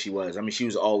 compared to what she was. I mean, she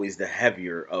was always the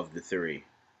heavier of the three,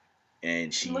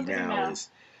 and she now is.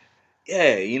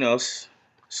 Yeah, you know, it's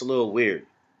a little weird.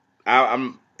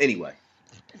 Anyway.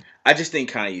 I just think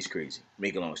Kanye's crazy.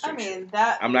 Make a long story short. I mean,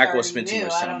 that I'm not going to spend too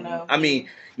much time on him. I mean,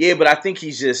 yeah, but I think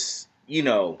he's just, you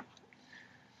know,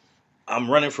 I'm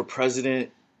running for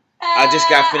president. I just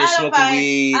got finished smoking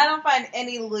weed. I don't find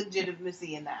any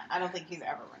legitimacy in that. I don't think he's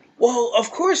ever running. Well,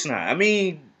 of course not. I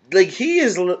mean, like, he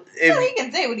is. Well, he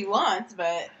can say what he wants,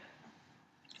 but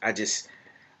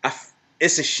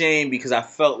it's a shame because I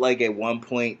felt like at one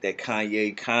point that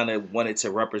Kanye kind of wanted to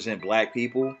represent black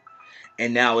people,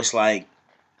 and now it's like.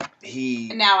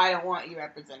 Now I don't want you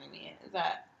representing me. Is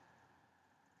that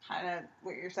kind of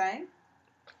what you're saying?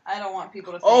 I don't want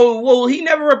people to say... Oh, well, he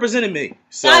never represented me.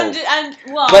 So,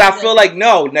 but I feel like,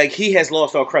 no, like, he has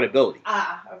lost all credibility.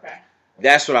 Okay.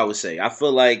 That's what I would say. I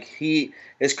feel like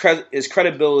his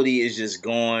credibility is just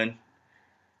gone.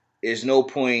 There's no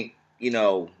point, you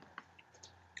know...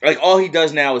 Like, all he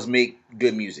does now is make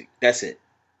good music. That's it.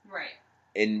 Right.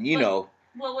 And, you know...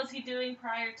 What was he doing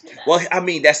prior to that? Well, I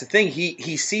mean, that's the thing.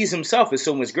 He sees himself as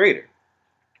so much greater.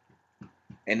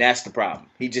 And that's the problem.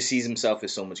 He just sees himself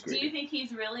as so much greater. Do you think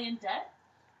he's really in debt?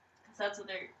 Because that's what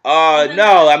they're...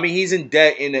 No. I mean, he's in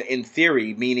debt in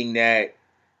theory, meaning that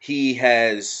he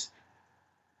has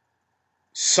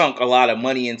sunk a lot of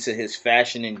money into his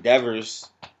fashion endeavors.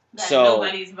 That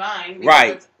nobody's buying.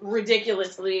 Because it's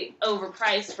ridiculously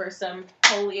overpriced for some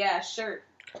holy-ass shirt.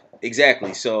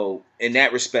 Exactly. So in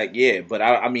that respect, yeah. But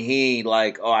I mean, he ain't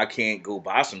like, oh, I can't go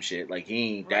buy some shit. Like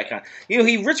he ain't that kind. You know,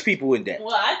 he rich people in debt.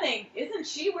 Well, I think isn't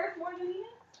she worth more than he is?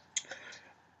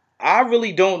 I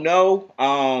really don't know.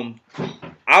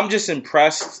 I'm just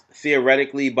impressed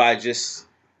theoretically by just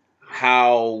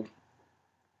how.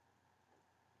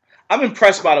 I'm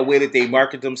impressed by the way that they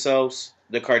market themselves,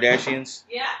 the Kardashians.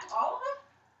 Yeah, all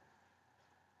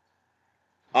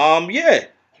of them.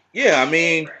 Yeah. I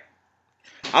mean.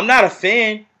 I'm not a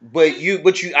fan, but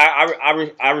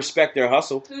I respect their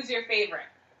hustle. Who's your favorite?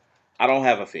 I don't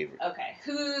have a favorite. Okay.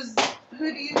 Who do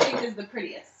you think is the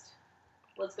prettiest?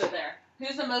 Let's go there.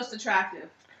 Who's the most attractive?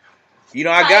 You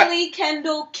know, Kylie,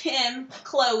 Kendall, Kim,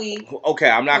 Chloe. Okay,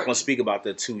 I'm not going to speak about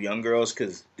the two young girls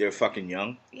because they're fucking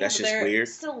young. That's just weird.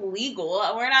 It's still legal.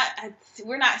 We're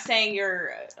not saying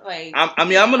you're like. I'm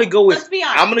going to go with. Let's be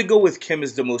honest. I'm going to go with Kim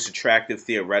as the most attractive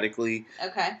theoretically.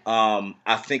 Okay.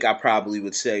 I think I probably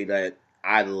would say that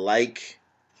I like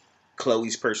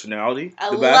Chloe's personality. I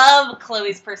love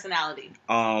Chloe's personality.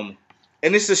 And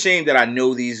it's a shame that I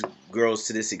know these girls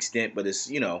to this extent, but it's,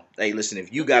 you know, hey, listen,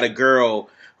 if you got a girl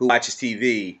who watches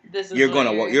TV, you're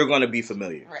gonna be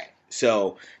familiar. Right.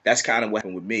 So that's kind of what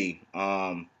happened with me.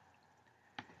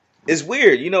 It's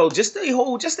weird, you know. Just the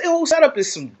whole setup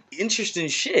is some interesting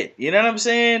shit. You know what I'm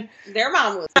saying? Their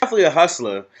mom was definitely a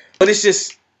hustler, but it's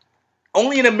just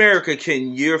only in America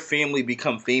can your family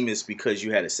become famous because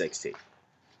you had a sex tape.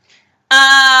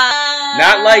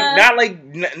 Not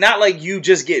like you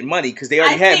just get money because they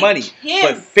already had money,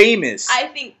 but famous. I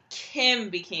think Kim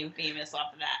became famous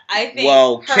off of that. I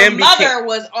think Kim mother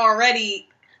was already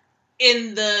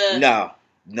in the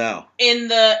in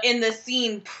the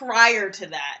scene prior to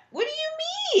that. What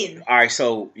do you mean? All right,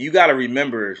 so you got to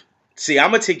remember. See,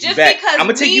 I'm gonna take you back. I'm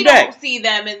gonna take you back. Don't see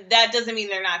them, and that doesn't mean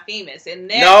they're not famous. And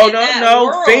no.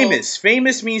 World, famous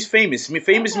means famous. I mean,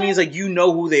 famous means like you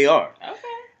know who they are. Okay.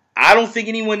 I don't think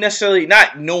anyone necessarily,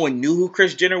 no one knew who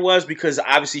Kris Jenner was because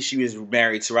obviously she was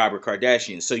married to Robert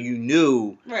Kardashian. So you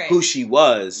knew who she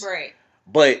was. Right.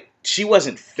 But she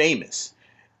wasn't famous.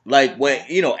 Like, when,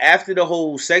 you know, after the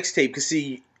whole sex tape, because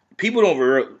see, people don't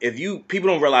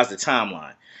realize the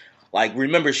timeline. Like,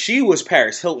 remember, she was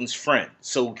Paris Hilton's friend.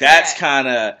 So that's kind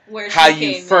of how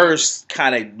you first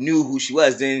kind of knew who she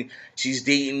was. Then she's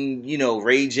dating, you know,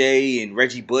 Ray J and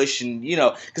Reggie Bush. And, you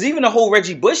know, because even the whole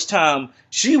Reggie Bush time,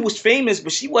 she was famous,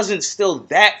 but she wasn't still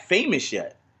that famous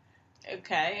yet.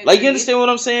 Okay. Like, you understand what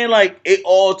I'm saying? Like, it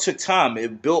all took time.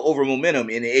 It built over momentum.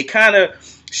 And it kind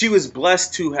of, she was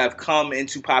blessed to have come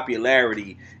into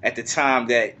popularity at the time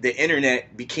that the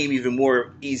internet became even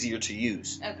more easier to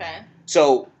use. Okay.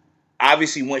 So,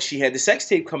 obviously, once she had the sex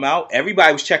tape come out,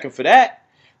 everybody was checking for that.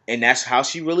 And that's how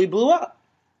she really blew up.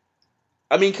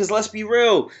 I mean, because let's be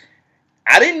real.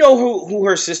 I didn't know who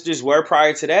her sisters were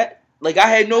prior to that. Like, I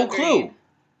had no clue.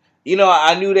 You know,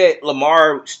 I knew that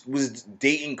Lamar was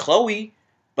dating Chloe,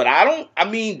 but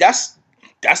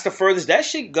that's the furthest that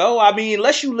shit go. I mean,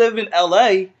 unless you live in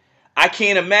LA, I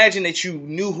can't imagine that you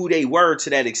knew who they were to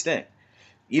that extent.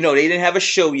 You know, they didn't have a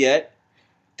show yet.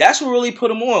 That's what really put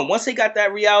them on. Once they got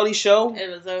that reality show,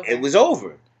 it was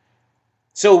over.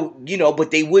 So, you know, but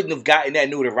they wouldn't have gotten that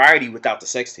notoriety without the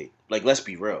sex tape. Like, let's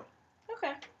be real.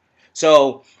 Okay.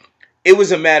 So, it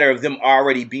was a matter of them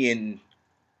already being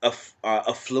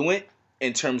affluent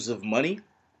in terms of money.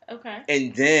 Okay.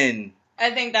 And then...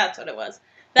 I think that's what it was.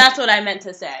 That's what I meant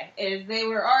to say. Is they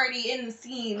were already in the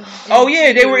scene. Oh,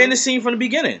 yeah. They were in the scene from the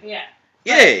beginning. Yeah.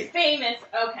 Yeah. But famous.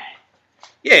 Okay.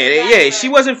 Yeah. She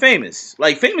wasn't famous.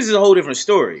 Like, famous is a whole different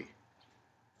story.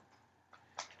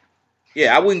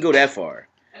 Yeah, I wouldn't go that far.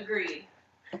 Agreed.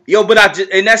 Yo, but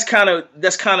that's kind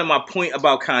of my point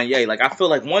about Kanye. Like, I feel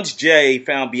like once Jay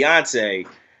found Beyonce,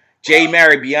 Jay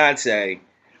married Beyonce,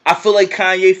 I feel like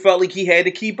Kanye felt like he had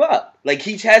to keep up. Like,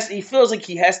 he feels like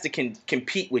he has to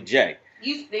compete with Jay.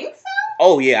 You think so?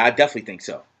 Oh, yeah, I definitely think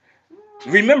so.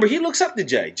 Remember, he looks up to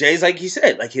Jay. Jay's, like he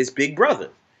said, like his big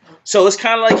brother. So it's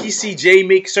kind of like he see Jay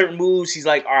make certain moves. He's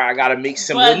like, all right, I got to make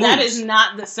similar moves. But that is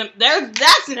not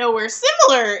that's nowhere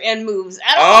similar in moves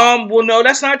at all. Well, no,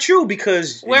 that's not true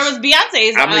because... Where was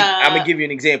Beyonce's? I'm going to give you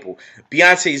an example.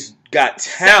 Beyonce's got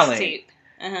talent. Tape.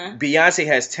 Uh-huh. Beyonce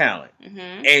has talent.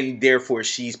 Mm-hmm. And therefore,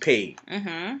 she's paid.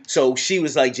 Mm-hmm. So she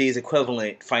was like Jay's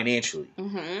equivalent financially.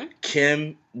 Mm-hmm.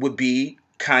 Kim would be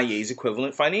Kanye's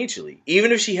equivalent financially.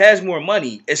 Even if she has more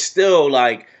money, it's still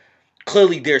like...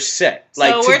 Clearly, they're set.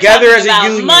 Like, so together as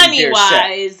a union, they're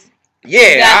set.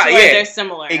 Yeah, that's where they're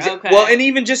similar. Okay. Well, and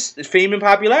even just fame and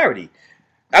popularity.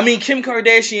 I mean, Kim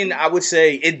Kardashian, I would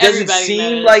say, it doesn't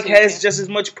seem like has just as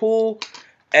much pull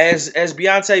as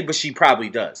Beyonce, but she probably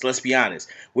does. Let's be honest.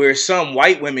 Where some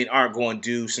white women aren't going to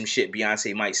do some shit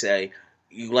Beyonce might say,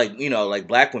 like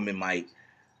black women might.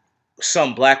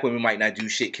 Some black women might not do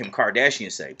shit Kim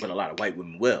Kardashian say, but a lot of white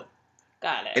women will.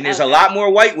 Got it. And there's a lot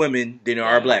more white women than there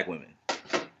are black women.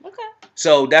 Okay.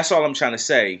 So that's all I'm trying to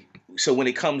say. So when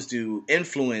it comes to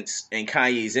influence and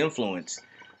Kanye's influence,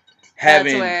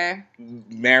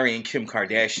 marrying Kim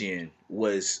Kardashian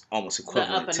was almost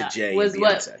equivalent to Jay and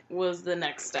Beyonce. What was the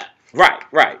next step?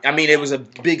 Right. I mean, it was a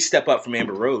big step up from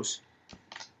Amber Rose.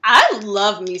 I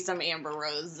love me some Amber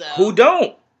Rose, though. Who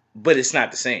don't? But it's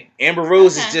not the same. Amber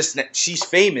Rose is just, she's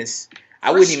famous.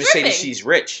 I wouldn't even say that she's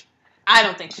rich. I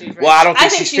don't think she's rich. Well, I don't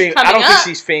think she's famous. I don't think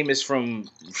she's famous from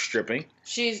stripping.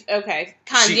 She's okay.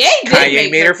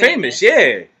 Kanye made her famous.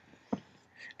 Yeah.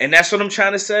 And that's what I'm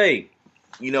trying to say.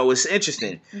 You know, it's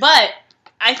interesting. But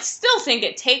I still think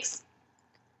it takes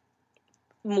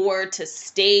more to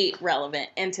stay relevant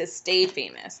and to stay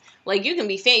famous. Like, you can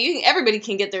be famous. Everybody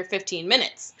can get their 15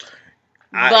 minutes.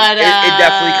 But it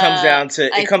definitely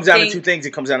comes down to two things.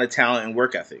 It comes down to talent and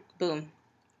work ethic. Boom.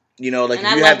 You know, like,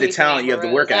 if you have the talent, you have the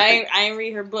work ethic. I didn't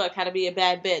read her book, How to Be a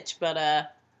Bad Bitch,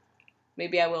 but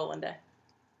maybe I will one day.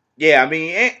 Yeah, I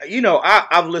mean, you know,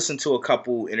 I've listened to a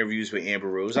couple interviews with Amber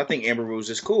Rose. I think Amber Rose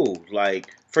is cool. Like,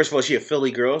 first of all, she's a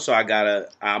Philly girl, so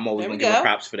I'm always going to give her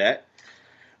props for that.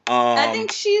 I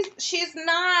think she's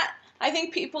not... I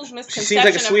think people's misconception she seems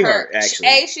like a sweetheart, of her...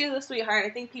 actually. She's a sweetheart. I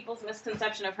think people's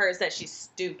misconception of her is that she's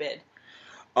stupid.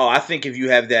 Oh, I think if you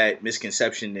have that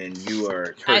misconception, then you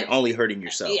are only hurting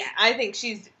yourself. Yeah, I think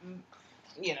she's,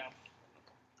 you know.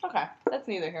 Okay, that's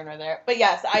neither here nor there. But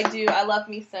yes, I do. I love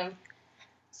me some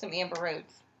Amber Rose.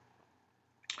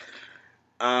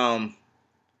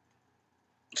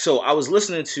 So I was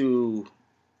listening to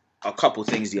a couple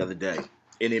things the other day,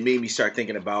 and it made me start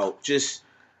thinking about just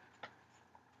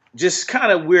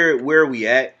kind of where we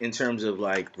at in terms of,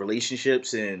 like,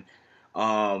 relationships and,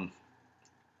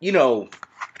 you know,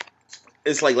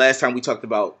 it's like last time we talked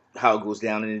about how it goes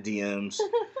down in the DMs.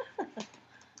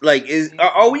 Like,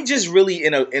 are we just really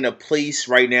in a place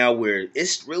right now where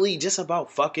it's really just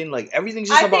about fucking? Like, everything's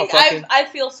just about fucking? I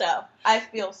feel so.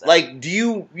 Like, do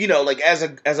you know, like, as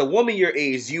a woman your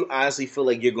age, do you honestly feel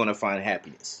like you're going to find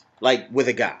happiness? Like, with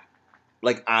a guy?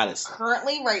 Like, honestly.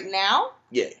 Currently, right now?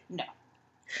 Yeah. No.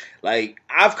 Like,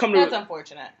 I've come to... That's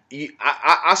unfortunate.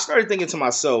 I started thinking to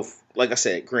myself, like I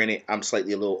said, granted, I'm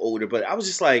slightly a little older, but I was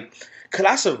just like, could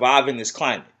I survive in this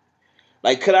climate?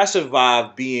 Like, could I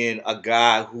survive being a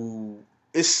guy who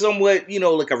is somewhat,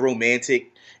 like a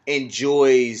romantic,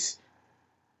 enjoys,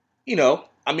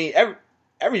 I mean,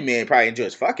 every man probably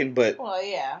enjoys fucking, but, Well,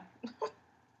 yeah.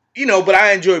 but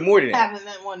I enjoy more than that. Haven't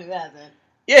met one who hasn't.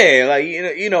 Yeah, like,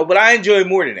 but I enjoy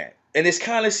more than that. And it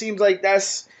kind of seems like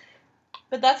that's...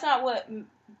 But that's not what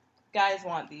guys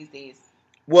want these days.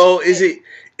 Well, is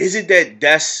it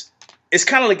that's... It's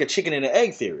kind of like a chicken and an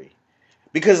egg theory.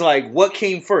 Because, like, what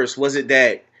came first? Was it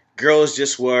that girls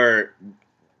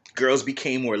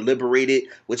became more liberated,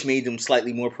 which made them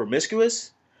slightly more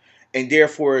promiscuous? And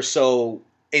therefore, so,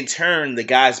 in turn, the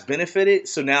guys benefited,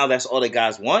 so now that's all the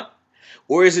guys want?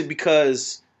 Or is it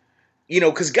because,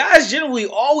 because guys generally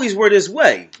always were this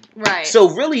way. Right.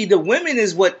 So, really, the women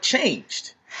is what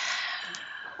changed.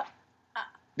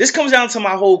 This comes down to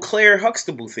my whole Claire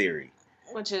Huxtable theory.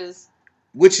 Which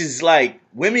is like,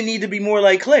 women need to be more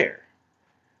like Claire.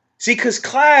 See, because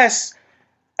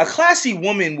a classy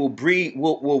woman will bring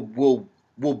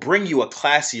you a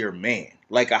classier man,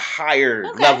 like a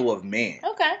higher level of man.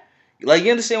 Okay. Like,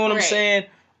 you understand what I'm saying?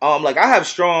 Like, I have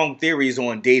strong theories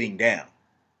on dating down.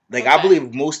 Like, I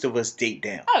believe most of us date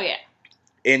down. Oh yeah.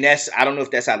 And I don't know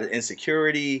if that's out of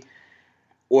insecurity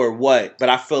or what, but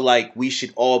I feel like we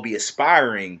should all be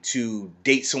aspiring to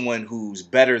date someone who's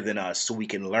better than us so we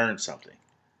can learn something.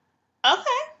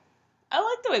 Okay. I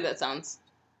like the way that sounds.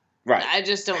 Right. I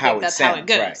just don't think that's how it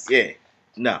goes. Right. Yeah.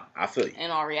 No, I feel you.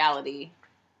 In all reality.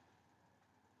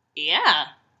 Yeah.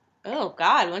 Oh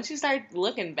God, once you start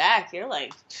looking back, you're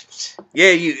like,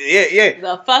 yeah.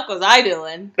 The fuck was I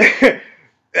doing?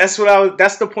 That's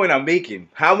the point I'm making.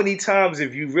 How many times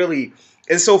have you really...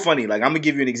 It's so funny. Like, I'm going to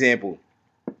give you an example.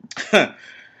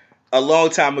 A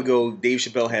long time ago, Dave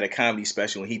Chappelle had a comedy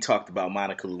special and he talked about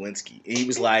Monica Lewinsky. And he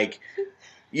was like,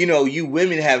 you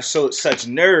women have such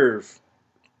nerve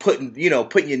putting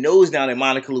your nose down at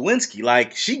Monica Lewinsky.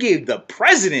 Like, she gave the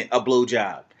president a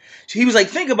blowjob. He was like,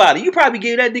 think about it. You probably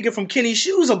gave that nigga from Kenny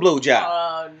Shoes a blowjob.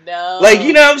 Oh, no. Like,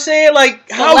 you know what I'm saying? Like,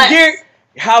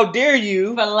 how dare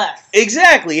you? For less.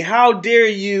 Exactly. How dare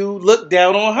you look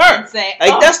down on her? And say,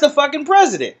 that's the fucking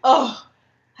president. Oh,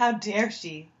 how dare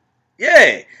she?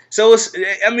 Yeah. So, so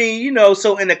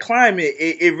in the climate,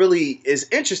 it really is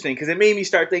interesting because it made me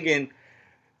start thinking,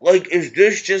 like, is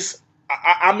this just...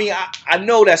 I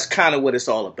know that's kind of what it's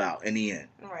all about in the end.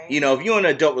 Right. If you're in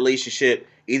an adult relationship,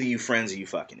 either you friends or you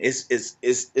fucking. It's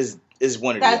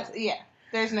one of the other. Yeah.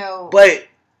 There's no... But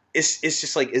it's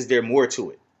just like, is there more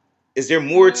to it? Is there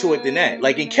more to it than that?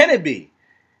 Like, and can it be?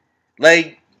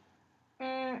 Like...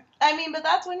 but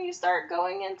that's when you start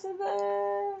going into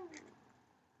the...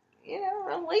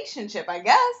 relationship, I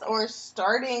guess, or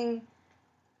starting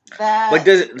that.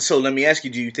 But so let me ask you,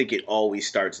 do you think it always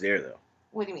starts there though?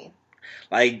 What do you mean?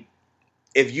 Like,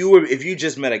 if you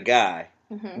just met a guy,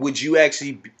 would you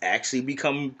actually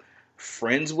become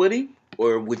friends with him,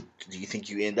 or do you think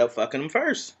you end up fucking him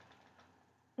first?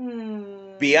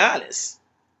 Be honest.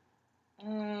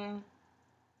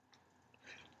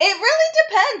 It really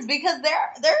depends because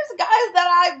there's guys that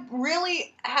I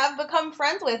really have become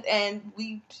friends with, and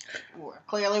we're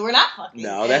not fucking.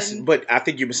 No, but I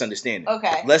think you're misunderstanding.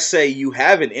 Okay. Let's say you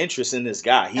have an interest in this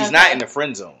guy. He's not in the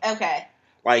friend zone. Okay.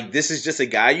 Like, this is just a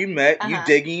guy you met. You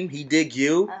dig him. He dig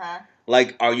you.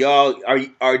 Like, do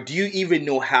you even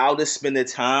know how to spend the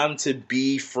time to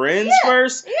be friends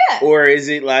first? Yeah. Or is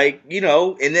it like,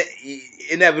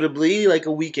 inevitably, like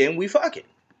a weekend, we fucking?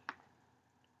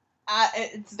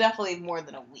 It's definitely more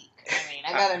than a week.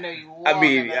 I gotta know you. I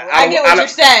get what you're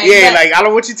saying. Yeah, like, I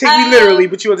don't want you to take me literally,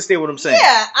 but you understand what I'm saying.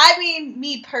 Yeah,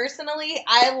 me personally,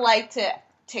 I like to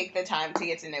take the time to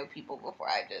get to know people before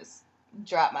I just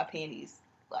drop my panties.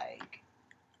 Like,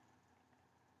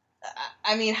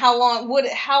 how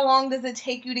long does it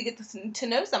take you to get to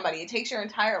know somebody? It takes your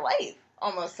entire life,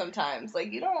 almost sometimes.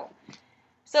 Like, you don't.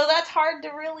 So that's hard to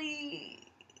really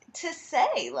to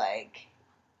say. Like,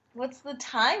 what's the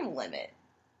time limit?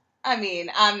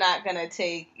 I'm not gonna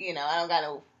take, I don't got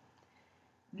no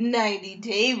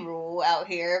 90-day rule out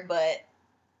here, but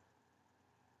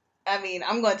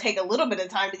I'm gonna take a little bit of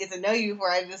time to get to know you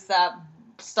before I just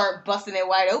start busting it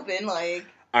wide open. Like,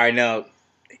 all right, now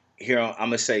here I'm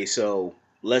gonna say, so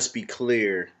let's be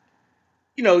clear.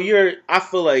 I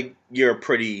feel like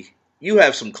you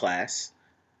have some class.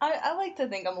 I like to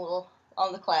think I'm a little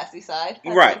on the classy side.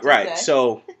 Right.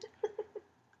 So,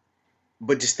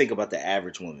 but just think about the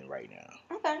average woman right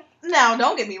now. Okay. Now,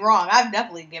 don't get me wrong. I've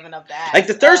definitely given up that. Like,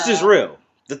 the thirst is real.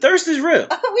 The thirst is real.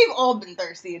 We've all been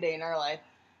thirsty a day in our life.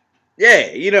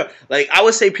 Yeah, like, I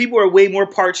would say people are way more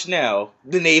parched now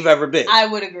than they've ever been. I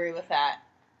would agree with that.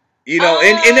 You know,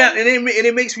 and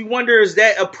it makes me wonder, is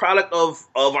that a product of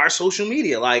our social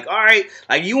media? Like, all right,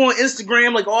 like you on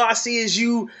Instagram, like all I see is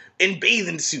you in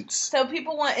bathing suits. So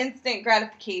people want instant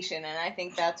gratification, and I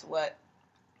think that's what.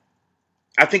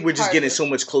 I think we're just getting so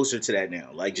much closer to that now,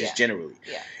 like just generally.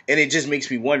 Yeah. And it just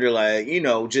makes me wonder, like, you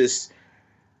know, just,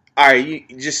 all right,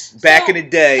 just back in the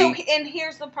day. So, and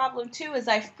here's the problem, too, is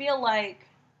I feel like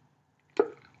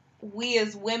we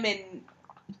as women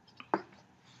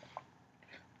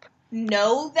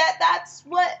know that that's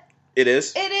what it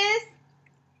is. It is.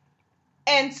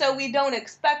 And so we don't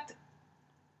expect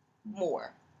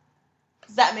more.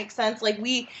 Does that make sense? Like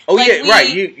we. Oh like yeah, right.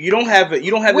 You don't have it.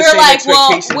 You don't have the same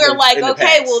expectations. We're like,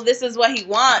 okay, well, this is what he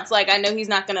wants. Like, I know he's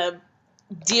not gonna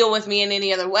deal with me in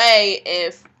any other way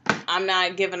if I'm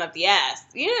not giving up the ass.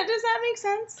 Yeah, does that make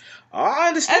sense? I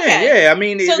understand. Okay. Yeah, I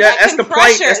mean, so that's the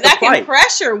plight. That's the plight. Can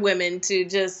pressure women to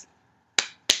just.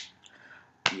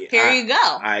 Yeah, here you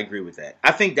go. I agree with that.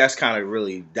 I think that's kind of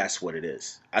really that's what it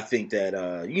is. I think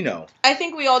that you know. I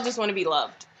think we all just want to be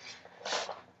loved.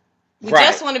 We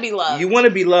just want to be loved. You want to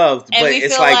be loved, and but we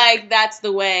it's feel like that's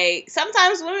the way.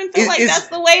 Sometimes women feel like that's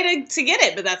the way to get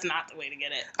it, but that's not the way to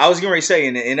get it. I was going to say,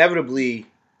 and inevitably,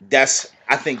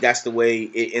 I think that's the way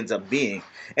it ends up being.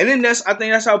 And then I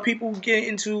think that's how people get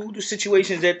into the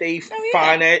situations that they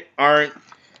find that aren't.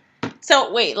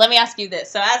 So wait, let me ask you this.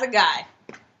 So as a guy,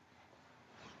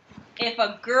 if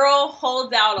a girl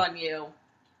holds out on you,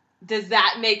 does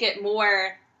that make it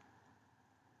more?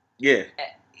 Yeah.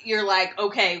 You're like,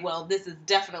 okay, well, this is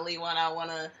definitely one I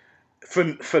want to.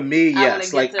 For me,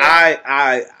 yes. Like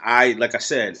I like I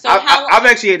said, so I've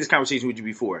actually had this conversation with you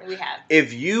before. We have.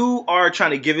 If you are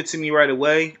trying to give it to me right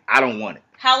away, I don't want it.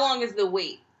 How long is the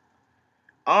wait?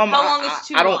 How long is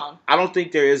too long? I don't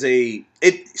think there is a.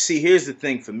 See, here's the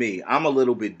thing for me. I'm a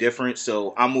little bit different,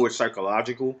 so I'm more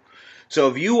psychological.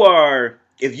 So if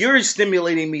you're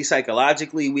stimulating me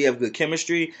psychologically, we have good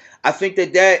chemistry. I think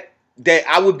that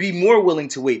I would be more willing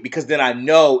to wait because then I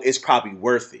know it's probably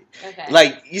worth it. Okay.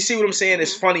 Like, you see what I'm saying? Mm-hmm.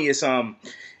 It's funny.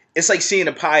 It's like seeing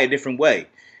a pie a different way.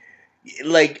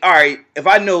 Like, all right, if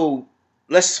I know,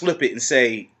 let's flip it and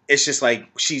say it's just like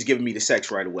she's giving me the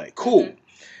sex right away. Cool. Mm-hmm.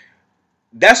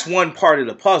 That's one part of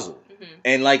the puzzle. Mm-hmm.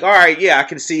 And like, all right, yeah, I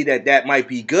can see that might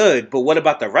be good, but what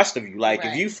about the rest of you? Like,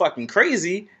 if you fucking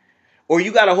crazy or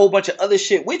you got a whole bunch of other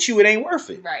shit with you, it ain't worth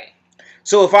it. Right.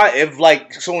 So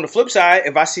so on the flip side,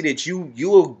 if I see that you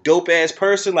a dope ass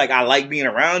person, like I like being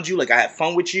around you, like I have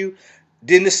fun with you,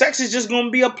 then the sex is just gonna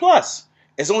be a plus.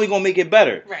 It's only gonna make it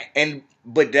better. Right.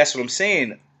 But that's what I'm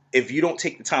saying. If you don't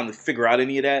take the time to figure out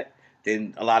any of that,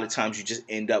 then a lot of times you just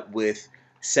end up with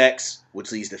sex,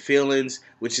 which leads to feelings,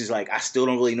 which is like I still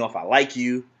don't really know if I like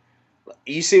you.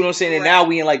 You see what I'm saying? Right. And now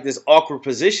we in like this awkward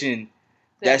position.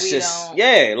 That's just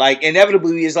like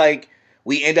inevitably is like.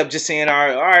 We end up just saying,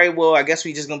 all right, well, I guess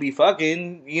we just gonna be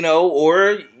fucking, you know,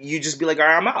 or you just be like, all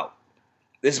right, I'm out.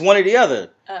 It's one or the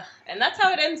other. And that's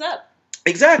how it ends up.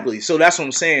 Exactly. So that's what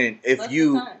I'm saying. If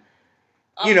you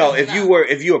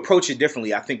approach it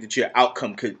differently, I think that your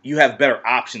outcome you have better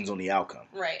options on the outcome.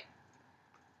 Right.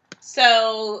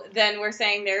 So then we're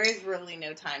saying there is really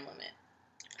no time limit.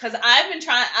 Because I've been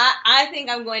trying, I think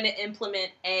I'm going to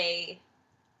implement a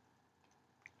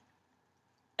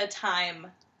time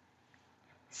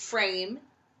frame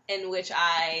in which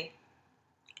I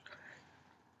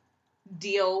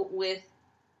deal with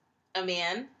a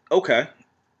man. Okay.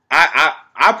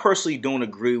 I personally don't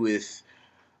agree with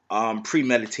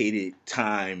premeditated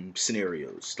time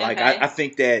scenarios. Like I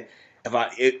think that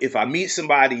if I meet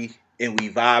somebody and we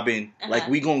vibing, like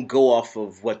we gonna go off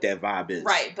of what that vibe is.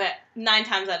 Right, but 9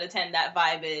 times out of 10 that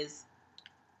vibe is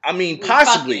I mean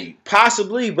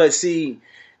possibly, but see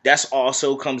that's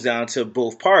also comes down to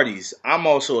both parties. I'm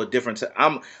also a different.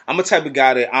 I'm a type of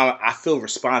guy that I feel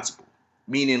responsible.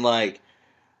 Meaning, like,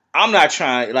 I'm not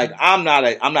trying. Like, I'm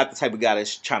not the type of guy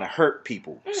that's trying to hurt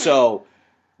people. Mm-hmm. So,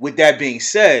 with that being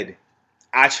said,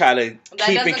 I try to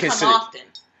keep it considered. Come often.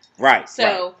 Right.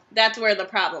 So that's where the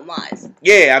problem lies.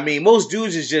 Yeah, I mean, most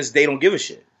dudes is just they don't give a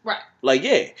shit. Right. Like,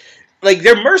 yeah. Like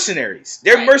they're mercenaries.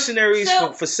 They're mercenaries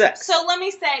for sex. So let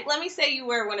me say you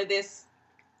were one of this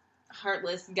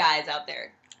heartless guys out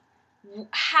there.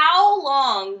 How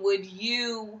long would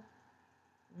you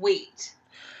wait?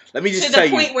 Let me just tell you.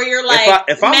 To the point where you're like,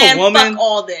 if I'm a woman, fuck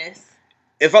all this.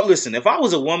 If I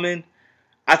was a woman,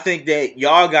 I think that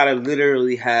y'all gotta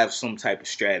literally have some type of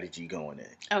strategy going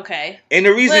in. Okay. And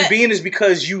the reason being is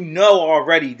because you know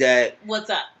already that.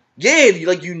 What's up? Yeah,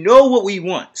 like you know what we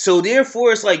want. So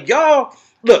therefore, it's like y'all.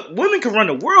 Look, women can run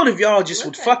the world if y'all just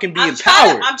would fucking be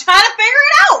empowered. I'm trying to figure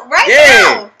it out right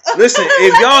now. Listen,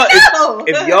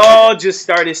 if y'all just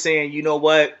started saying, you know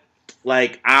what,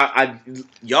 Like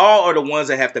y'all are the ones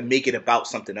that have to make it about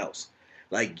something else.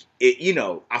 Like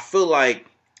I feel like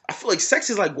sex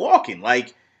is like walking.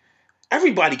 Like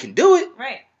everybody can do it.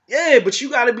 Right. Yeah, but you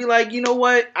got to be like, you know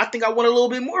what? I think I want a little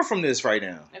bit more from this right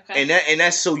now. Okay. And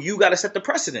that's so you got to set the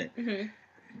precedent. Mm-hmm.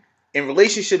 In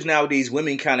relationships nowadays,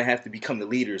 women kind of have to become the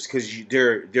leaders because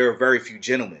there are very few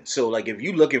gentlemen. So like if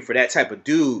you looking for that type of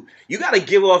dude, you got to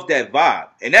give off that vibe.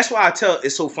 And that's why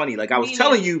it's so funny. Like I was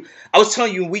telling you,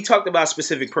 we talked about a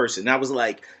specific person. And I was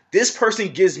like, this person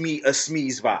gives me a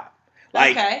Smeeze vibe.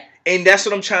 Like, okay. And that's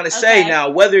what I'm trying to say. Now,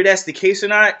 whether that's the case or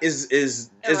not is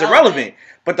irrelevant.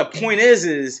 But the point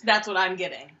is that's what I'm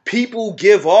getting. People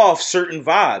give off certain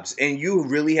vibes, and you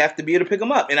really have to be able to pick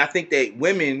them up. And I think that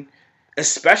women,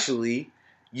 especially,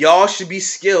 y'all should be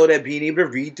skilled at being able to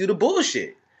read through the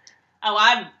bullshit. Oh,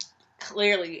 I'm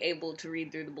clearly able to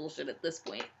read through the bullshit at this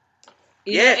point.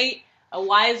 A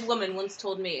wise woman once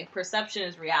told me, perception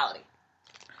is reality.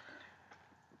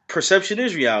 Perception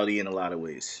is reality in a lot of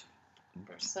ways.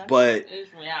 But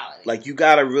is reality. Like you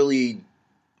gotta really,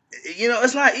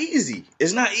 it's not easy.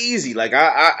 It's not easy. Like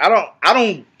I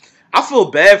feel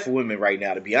bad for women right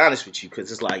now, to be honest with you, because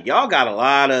it's like y'all got a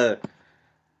lot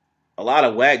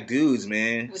of whack dudes,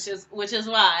 man. Which is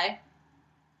why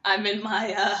I'm in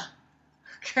my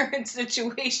current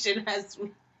situation as.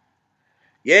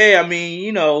 Yeah, I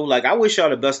mean, like I wish y'all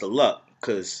the best of luck,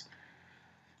 because.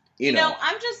 I'm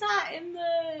just not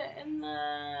in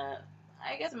the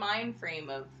I guess mind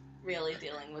frame of really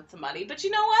dealing with somebody. But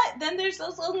you know what? Then there's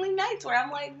those lonely nights where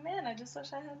I'm like, man, I just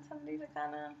wish I had somebody to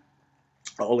kind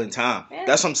of all in time. Yeah.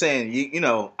 That's what I'm saying.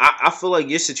 I feel like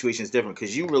your situation is different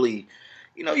because you really,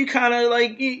 you kind of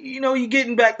like you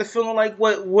getting back to feeling like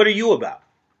what are you about,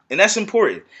 and that's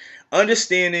important.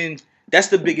 Understanding that's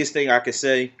the biggest thing I could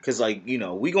say because like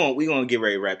we gonna get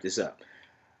ready to wrap this up.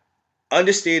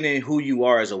 Understanding who you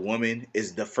are as a woman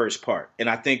is the first part. And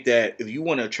I think that if you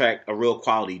want to attract a real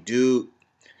quality dude,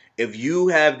 if you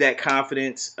have that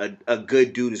confidence, a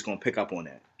good dude is going to pick up on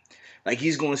that. Like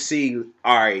he's going to see,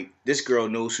 all right, this girl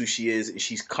knows who she is and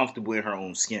she's comfortable in her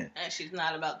own skin. And she's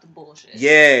not about the bullshit.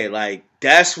 Yeah, like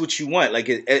that's what you want. Like,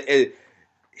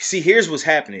 see, here's what's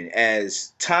happening.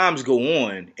 As times go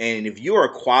on, and if you're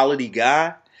a quality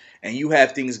guy and you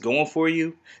have things going for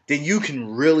you, then you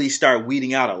can really start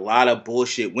weeding out a lot of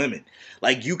bullshit women.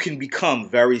 Like, you can become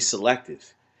very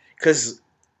selective. Because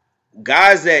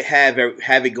guys that have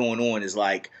it going on is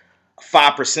like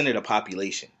 5% of the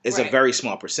population. It's a very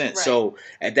small percent. Right. So,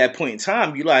 at that point in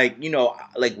time, you like,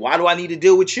 why do I need to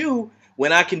deal with you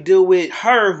when I can deal with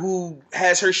her who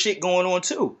has her shit going on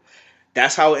too?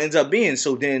 That's how it ends up being.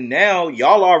 So then now,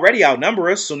 y'all already outnumber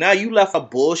us. So now you left a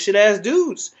bullshit-ass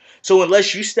dudes. So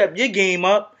unless you step your game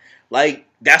up, like,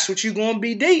 that's what you're going to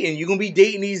be dating. You're going to be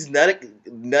dating these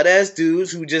nut-ass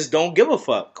dudes who just don't give a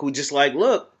fuck. Who just like,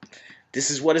 look, this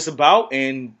is what it's about.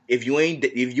 And if you ain't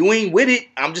with it,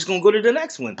 I'm just going to go to the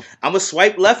next one. I'm going to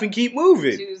swipe left and keep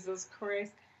moving. Jesus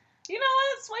Christ. You know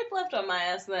what? Swipe left on my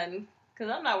ass then.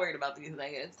 Because I'm not worried about these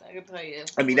niggas. I can tell you.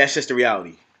 I mean, that's just the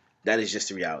reality. That is just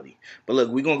the reality. But look,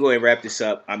 we're going to go ahead and wrap this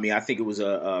up. I mean, I think it was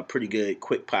a pretty good,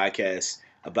 quick podcast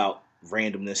about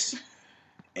randomness.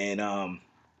 And,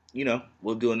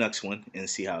 we'll do a next one and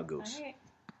see how it goes.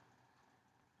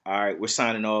 All right, we're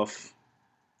signing off.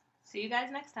 See you guys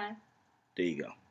next time. There you go.